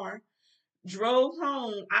my car, drove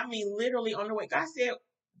home, I mean, literally on the way, God said,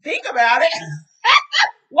 "Think about it."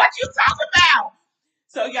 What you talking about?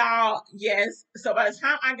 So y'all, yes. So by the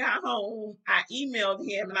time I got home, I emailed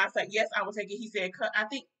him and I said, "Yes, I will take it." He said, I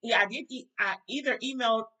think, yeah, I did. I either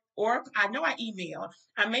emailed or I know I emailed.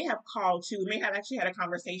 I may have called too. May have actually had a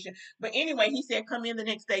conversation. But anyway, he said, "Come in the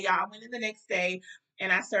next day." Y'all, I went in the next day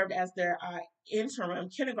and I served as their interim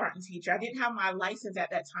kindergarten teacher. I didn't have my license at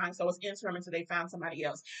that time, so it was interim until they found somebody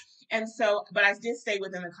else. And so, but I did stay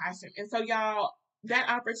within the classroom. And so, y'all, that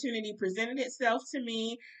opportunity presented itself to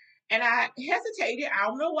me and I hesitated. I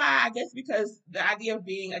don't know why. I guess because the idea of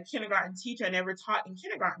being a kindergarten teacher, I never taught in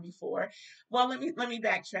kindergarten before. Well, let me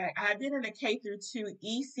backtrack. I had been in a K through 2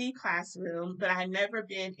 EC classroom, but I had never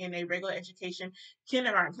been in a regular education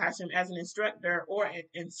kindergarten classroom as an instructor or an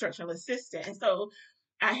instructional assistant. And so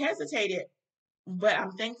I hesitated, but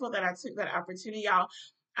I'm thankful that I took that opportunity, y'all.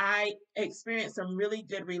 I experienced some really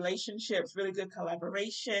good relationships, really good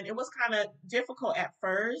collaboration. It was kind of difficult at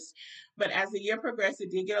first, but as the year progressed,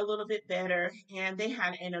 it did get a little bit better. And they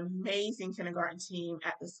had an amazing kindergarten team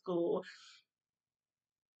at the school.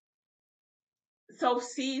 So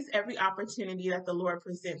seize every opportunity that the Lord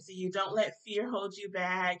presents to you. Don't let fear hold you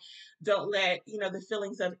back. Don't let, the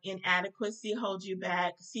feelings of inadequacy hold you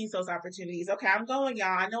back. Seize those opportunities. Okay, I'm going,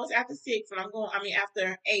 y'all. I know it's after 6, but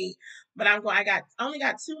after 8, but I only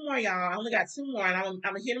got 2 more, y'all. I only got 2 more, and I'm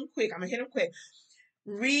gonna hit them quick. I'm gonna hit them quick.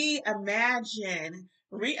 Reimagine.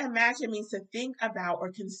 Reimagine means to think about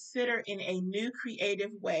or consider in a new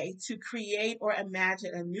creative way, to create or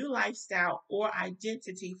imagine a new lifestyle or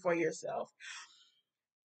identity for yourself.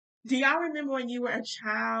 Do y'all remember when you were a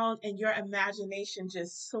child and your imagination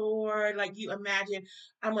just soared? Like you imagine,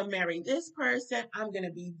 I'm gonna marry this person, I'm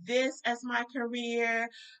gonna be this as my career.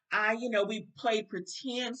 We played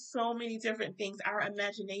pretend so many different things. Our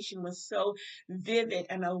imagination was so vivid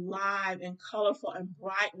and alive and colorful and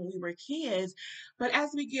bright when we were kids. But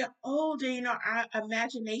as we get older, our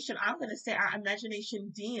imagination, I'm gonna say our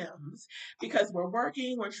imagination dims because we're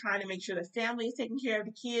working, we're trying to make sure the family is taking care of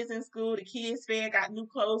the kids in school, the kids fed, got new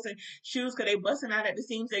clothes and shoes because they busting out at the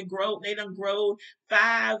seams. They done grown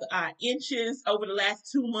 5 inches over the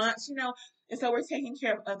last 2 months, and so we're taking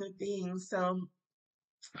care of other things. So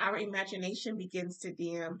our imagination begins to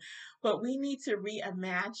dim, but we need to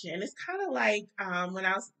reimagine. It's kind of like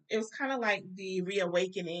it was kind of like the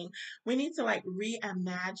reawakening. We need to like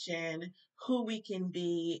reimagine who we can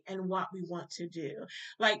be and what we want to do.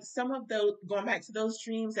 Like some of those, going back to those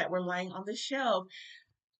dreams that were lying on the shelf.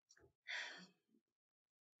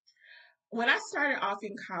 When I started off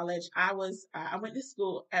in college, I went to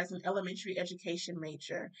school as an elementary education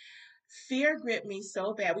major. Fear gripped me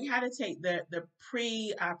so bad. We had to take the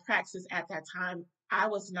pre praxis at that time. I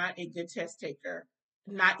was not a good test taker,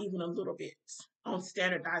 not even a little bit on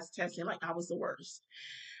standardized testing. Like I was the worst.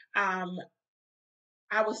 Um,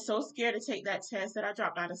 I was so scared to take that test that I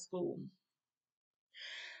dropped out of school.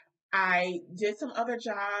 I did some other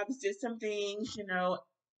jobs, did some things,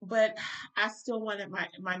 but I still wanted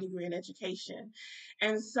my degree in education.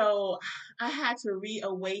 And so I had to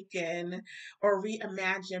reawaken or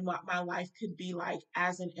reimagine what my life could be like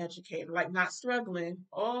as an educator, like not struggling,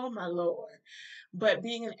 oh my Lord, but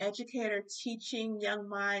being an educator, teaching young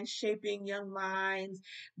minds, shaping young minds,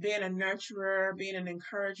 being a nurturer, being an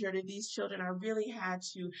encourager to these children. I really had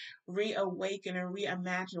to reawaken and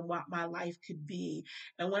reimagine what my life could be.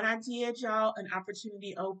 And when I did, y'all, an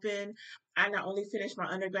opportunity opened. I not only finished my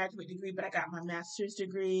undergraduate degree, but I got my master's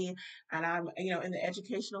degree. And I'm, in the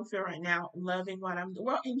educational field right now, loving what I'm doing.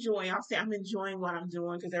 Well, enjoying. I'll say I'm enjoying what I'm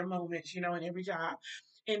doing because there are moments, in every job.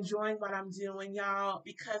 Enjoying what I'm doing, y'all,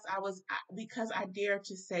 because I dare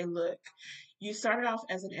to say, look, you started off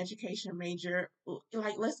as an education major,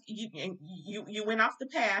 like you went off the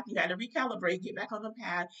path. You had to recalibrate, get back on the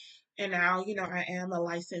path, and now, I am a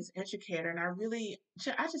licensed educator, and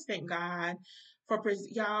I just thank God for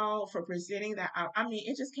y'all for presenting that out. I mean,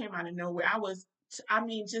 it just came out of nowhere. I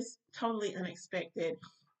mean, just totally unexpected.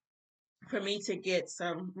 for me to get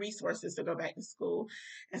some resources to go back to school.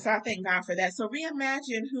 And so I thank God for that. So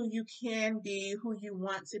reimagine who you can be, who you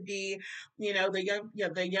want to be.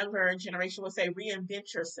 The younger generation will say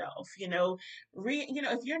reinvent yourself.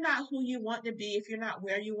 If you're not who you want to be, if you're not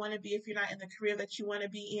where you want to be, if you're not in the career that you want to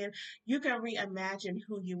be in, you can reimagine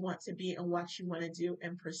who you want to be and what you want to do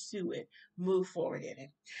and pursue it. Move forward in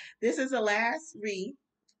it. This is the last read,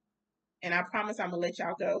 and I promise I'm gonna let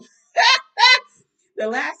y'all go. The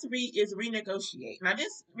last read is renegotiate. Now,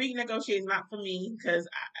 this renegotiate is not for me because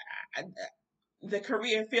the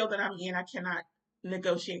career field that I'm in, I cannot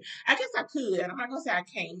negotiate. I guess I could. I'm not gonna say I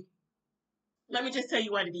can't. Let me just tell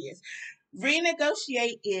you what it is.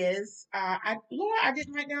 Renegotiate is, Laura, I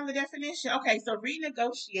didn't write down the definition. Okay, so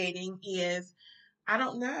renegotiating is, I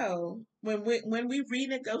don't know. When we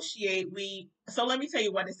renegotiate, so let me tell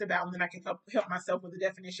you what it's about, and then I can help myself with the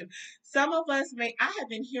definition. Some of us I have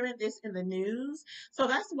been hearing this in the news, so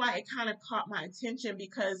that's why it kind of caught my attention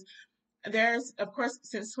because there's, of course,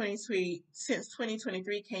 since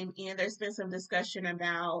 2023 came in, there's been some discussion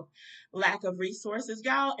about lack of resources.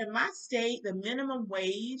 Y'all, in my state, the minimum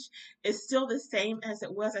wage is still the same as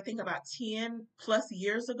it was, I think, about 10 plus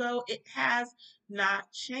years ago. It has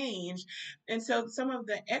not changed. And so some of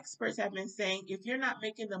the experts have been saying if you're not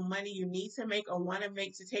making the money you need to make or want to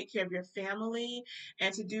make to take care of your family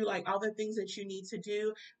and to do like all the things that you need to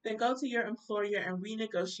do, then go to your employer and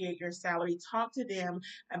renegotiate your salary. Talk to them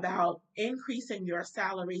about increasing your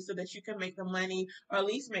salary so that you can make the money or at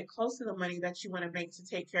least make close to the money that you want to make to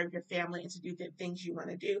take care of your family and to do the things you want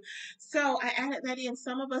to do. So I added that in.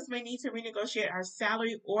 Some of us may need to renegotiate our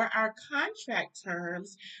salary or our contract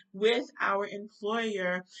terms with our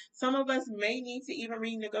employer. Some of us may need to even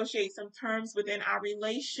renegotiate some terms within our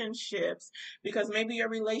relationships because maybe your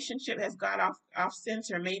relationship has got off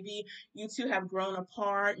center. Maybe you two have grown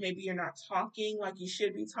apart. Maybe you're not talking like you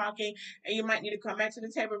should be talking, and you might need to come back to the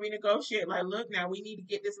table, renegotiate. Like, look, now we need to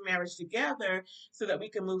get this marriage together so that we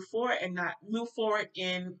can move forward and not move forward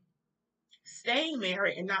in staying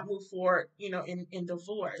married and not move forward, in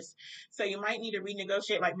divorce. So you might need to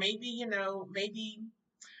renegotiate. Like maybe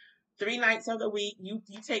 3 nights of the week, you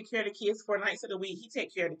take care of the kids. 4 nights of the week, he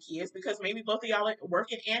take care of the kids because maybe both of y'all are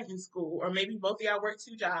working and in school, or maybe both of y'all work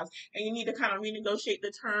 2 jobs, and you need to kind of renegotiate the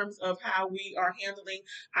terms of how we are handling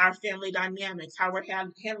our family dynamics, how we're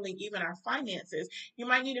handling even our finances. You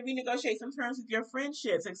might need to renegotiate some terms with your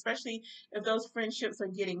friendships, especially if those friendships are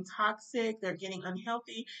getting toxic, they're getting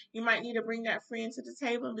unhealthy. You might need to bring that friend to the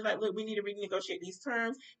table and be like, look, we need to renegotiate these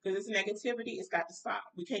terms because this negativity, it's got to stop.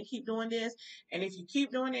 We can't keep doing this. And if you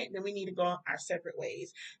keep doing it, then we need to go our separate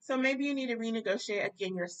ways. So maybe you need to renegotiate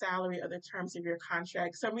again your salary or the terms of your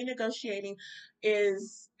contract. So renegotiating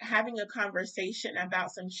is having a conversation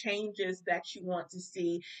about some changes that you want to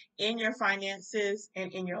see in your finances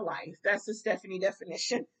and in your life. That's the Stephanie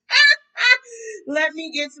definition. Let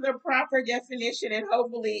me get to the proper definition, and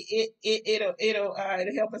hopefully it'll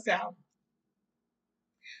help us out.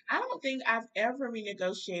 I don't think I've ever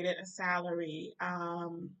renegotiated a salary.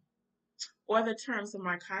 Or the terms of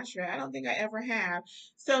my contract. I don't think I ever have.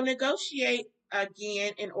 So negotiate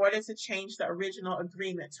again in order to change the original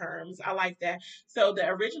agreement terms. I like that. So the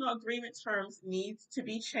original agreement terms needs to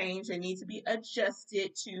be changed and need to be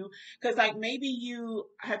adjusted to, because like maybe you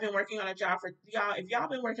have been working on a job for y'all. If y'all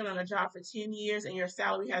been working on a job for 10 years and your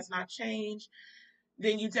salary has not changed,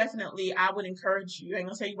 then you definitely, I would encourage you, I ain't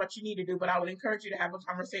gonna tell you what you need to do, but I would encourage you to have a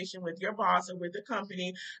conversation with your boss or with the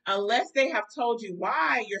company. Unless they have told you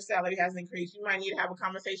why your salary has increased, you might need to have a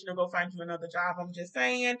conversation or go find you another job. I'm just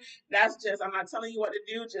saying, I'm not telling you what to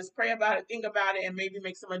do. Just pray about it, think about it, and maybe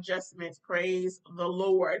make some adjustments. Praise the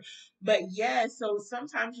Lord. But yes, so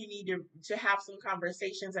sometimes you need to have some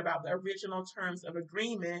conversations about the original terms of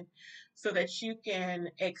agreement so that you can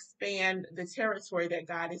expand the territory that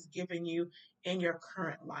God has given you in your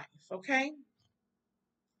current life. Okay,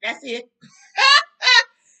 that's it.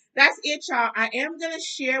 That's it, y'all. I am going to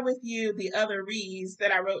share with you the other reads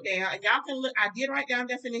that I wrote down. And y'all can look, I did write down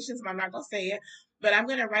definitions, but I'm not going to say it. But I'm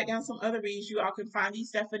going to write down some other reads. You all can find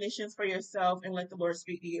these definitions for yourself and let the Lord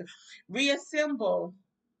speak to you. Reassemble.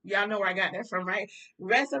 Y'all know where I got that from, right?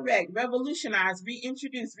 Resurrect, revolutionize,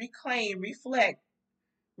 reintroduce, reclaim, reflect,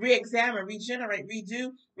 re-examine, regenerate, redo,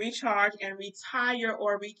 recharge, and retire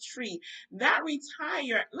or retreat. That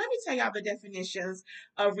retire, let me tell y'all the definitions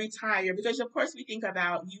of retire, because of course we think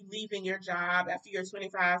about you leaving your job after you're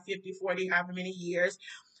 25, 50, 40, however many years.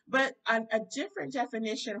 But a different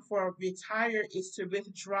definition for retire is to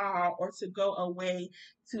withdraw or to go away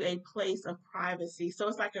to a place of privacy. So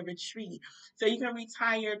it's like a retreat. So you can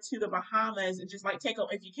retire to the Bahamas and just like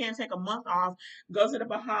if you can take a month off, go to the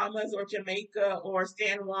Bahamas or Jamaica or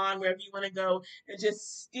San Juan, wherever you want to go, and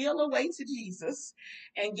just steal away to Jesus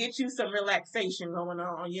and get you some relaxation going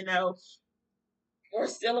on, or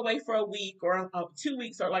still away for a week or 2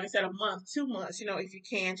 weeks, or like I said, a month, 2 months, if you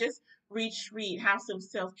can, just retreat, have some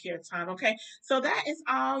self-care time. Okay. So that is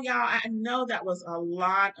all, y'all. I know that was a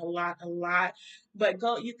lot, but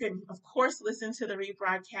you can, of course, listen to the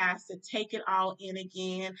rebroadcast to take it all in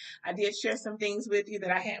again. I did share some things with you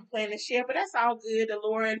that I hadn't planned to share, but that's all good. The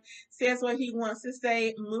Lord says what he wants to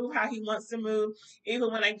say, move how he wants to move.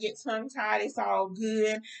 Even when I get tongue-tied, it's all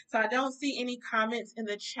good. So I don't see any comments in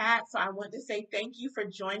the chat. So I want to say thank you for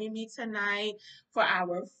joining me tonight for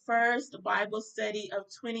our first Bible study of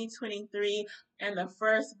 2023 and the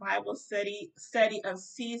first Bible study of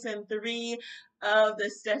season 3 of the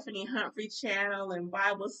Stephanie Humphrey channel and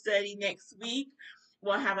Bible study. Next week,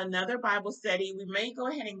 we'll have another Bible study. We may go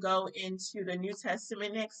ahead and go into the New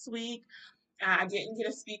Testament next week. I didn't get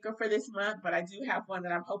a speaker for this month, but I do have one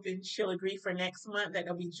that I'm hoping she'll agree for next month that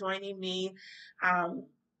will be joining me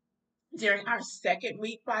during our second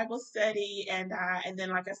week Bible study, and then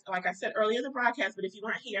like I said earlier in the broadcast, but if you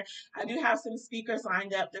weren't here, I do have some speakers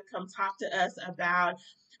lined up to come talk to us about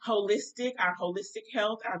our holistic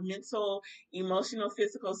health, our mental, emotional,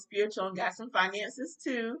 physical, spiritual, and got some finances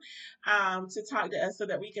too, to talk to us so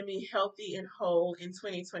that we can be healthy and whole in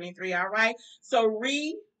 2023. All right. So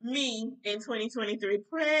read me in 2023.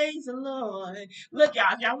 Praise the Lord. Look, y'all,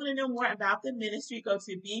 if y'all want to know more about the ministry, go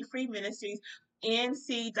to Be Free Ministries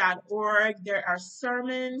nc.org. There are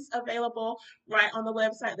sermons available right on the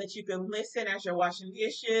website that you can listen as you're washing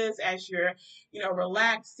dishes, as you're,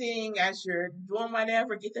 relaxing, as you're doing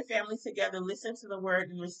whatever. Get the family together, listen to the word,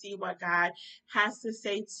 and receive what God has to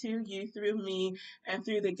say to you through me and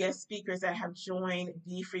through the guest speakers that have joined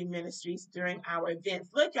Be Free Ministries during our events.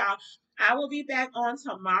 Look, y'all, I will be back on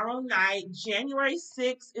tomorrow night. January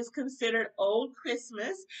 6th is considered Old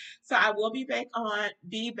Christmas. So I will be back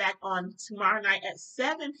on tomorrow night at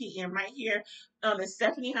 7 p.m. right here on the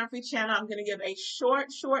Stephanie Humphrey channel. I'm going to give a short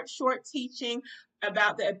teaching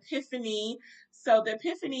about the Epiphany. So the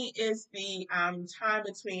Epiphany is the time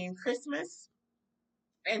between Christmas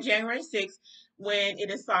and January 6th, when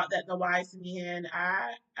it is thought that the wise men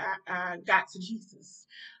got to Jesus.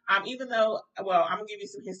 Even though, I'm going to give you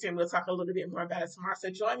some history and we'll talk a little bit more about it tomorrow. So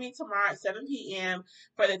join me tomorrow at 7 p.m.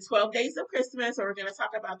 for the 12 days of Christmas, where we're going to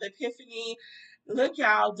talk about the Epiphany. Look,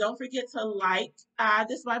 y'all, don't forget to like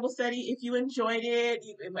this Bible study if you enjoyed it.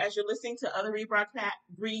 As you're listening to other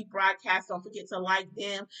rebroadcasts, don't forget to like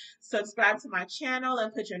them, subscribe to my channel,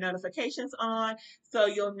 and put your notifications on so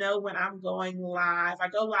you'll know when I'm going live. I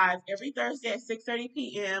go live every Thursday at 6:30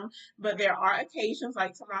 p.m., but there are occasions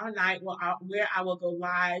like tomorrow night where I will go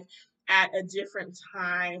live at a different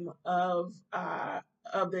time of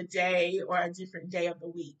the day or a different day of the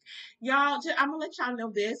week. Y'all, I'm gonna let y'all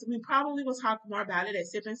know this. We probably will talk more about it at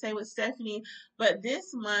Sip and Say with Stephanie, but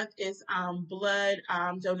this month is blood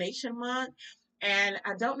donation month, and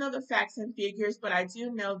I don't know the facts and figures, but I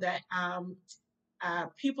do know that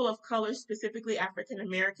people of color, specifically African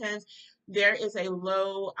Americans, there is a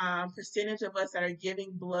low percentage of us that are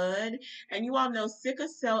giving blood. And you all know sickle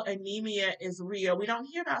cell anemia is real. We don't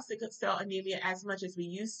hear about sickle cell anemia as much as we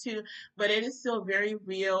used to, but it is still very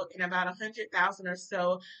real. And about 100,000 or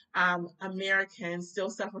so Americans still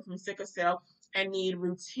suffer from sickle cell and need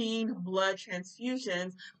routine blood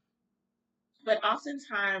transfusions. But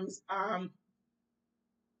oftentimes,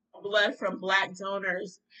 blood from Black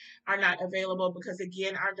donors are not available because,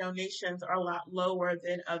 again, our donations are a lot lower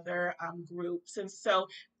than other groups. And so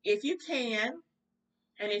if you can,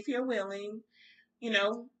 and if you're willing,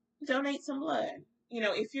 donate some blood.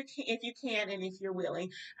 If you can and if you're willing.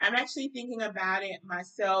 I'm actually thinking about it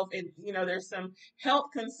myself, and there's some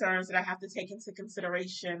health concerns that I have to take into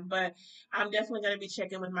consideration, but I'm definitely going to be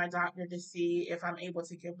checking with my doctor to see if I'm able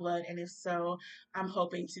to give blood, and if so, I'm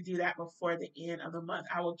hoping to do that before the end of the month.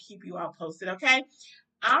 I will keep you all posted, okay?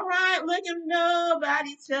 All right, look, if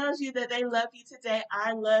nobody tells you that they love you today,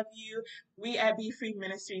 I love you. We at Be Free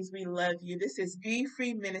Ministries, we love you. This is Be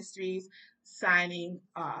Free Ministries signing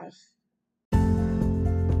off.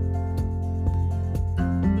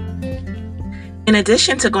 In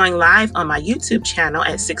addition to going live on my YouTube channel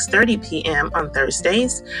at 6:30 p.m. on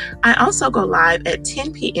Thursdays, I also go live at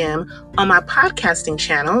 10 p.m. on my podcasting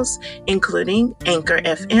channels, including Anchor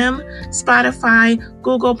FM, Spotify,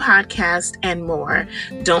 Google Podcast, and more.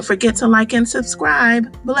 Don't forget to like and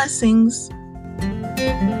subscribe. Blessings.